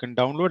 And you can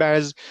download,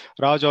 as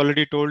Raj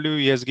already told you,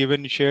 he has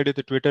shared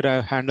the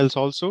Twitter handles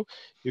also.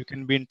 You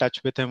can be in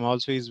touch with him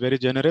also. He's very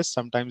generous.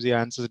 Sometimes he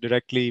answers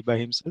directly by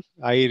himself.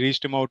 I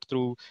reached him out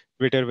through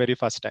Twitter very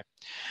first time.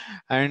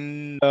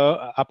 And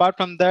apart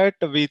from that,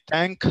 we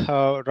thank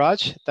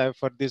Raj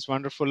for this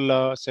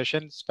wonderful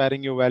session,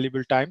 sparing you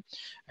valuable time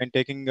and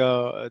taking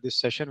this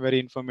session, very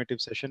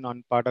informative session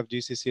on part of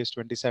GCCS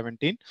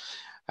 2017.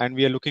 And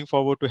we are looking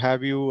forward to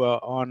have you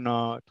on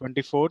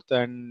 24th,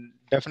 and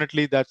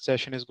definitely that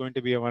session is going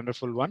to be a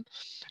wonderful one.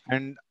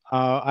 And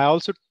I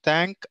also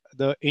thank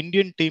the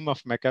Indian team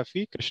of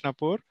McAfee,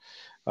 Krishnapur,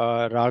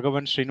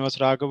 Raghavan, Srinivas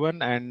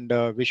Raghavan, and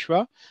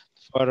Vishwa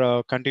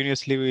for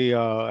continuously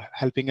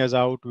helping us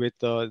out with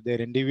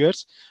their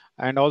endeavors.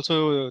 And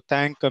also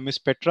thank Ms.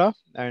 Petra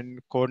and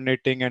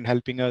coordinating and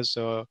helping us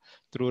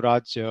through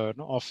Raj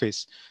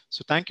office.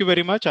 So thank you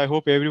very much. I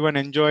hope everyone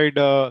enjoyed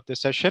the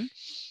session.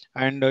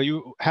 And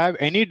you have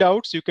any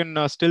doubts, you can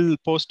still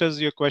post us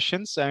your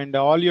questions, and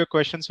all your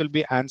questions will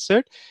be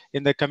answered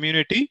in the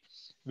community.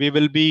 We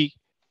will be,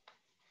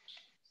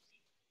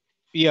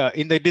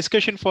 in the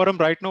discussion forum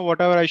right now,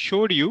 whatever I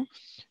showed you,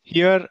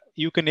 here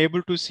you can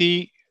able to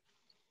see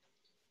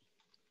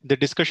the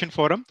discussion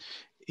forum.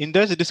 In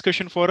this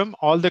discussion forum,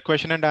 all the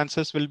question and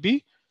answers will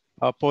be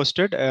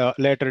posted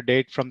later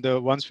date from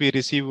the once we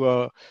receive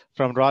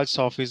from Raj's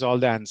office all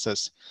the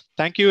answers.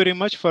 Thank you very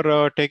much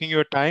for taking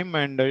your time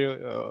and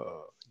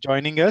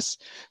joining us.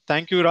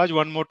 Thank you, Raj,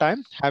 one more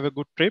time. Have a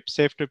good trip,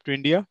 safe trip to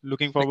India.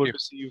 Looking forward to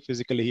see you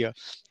physically here.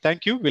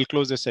 Thank you. We'll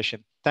close the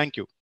session. Thank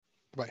you.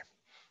 Bye.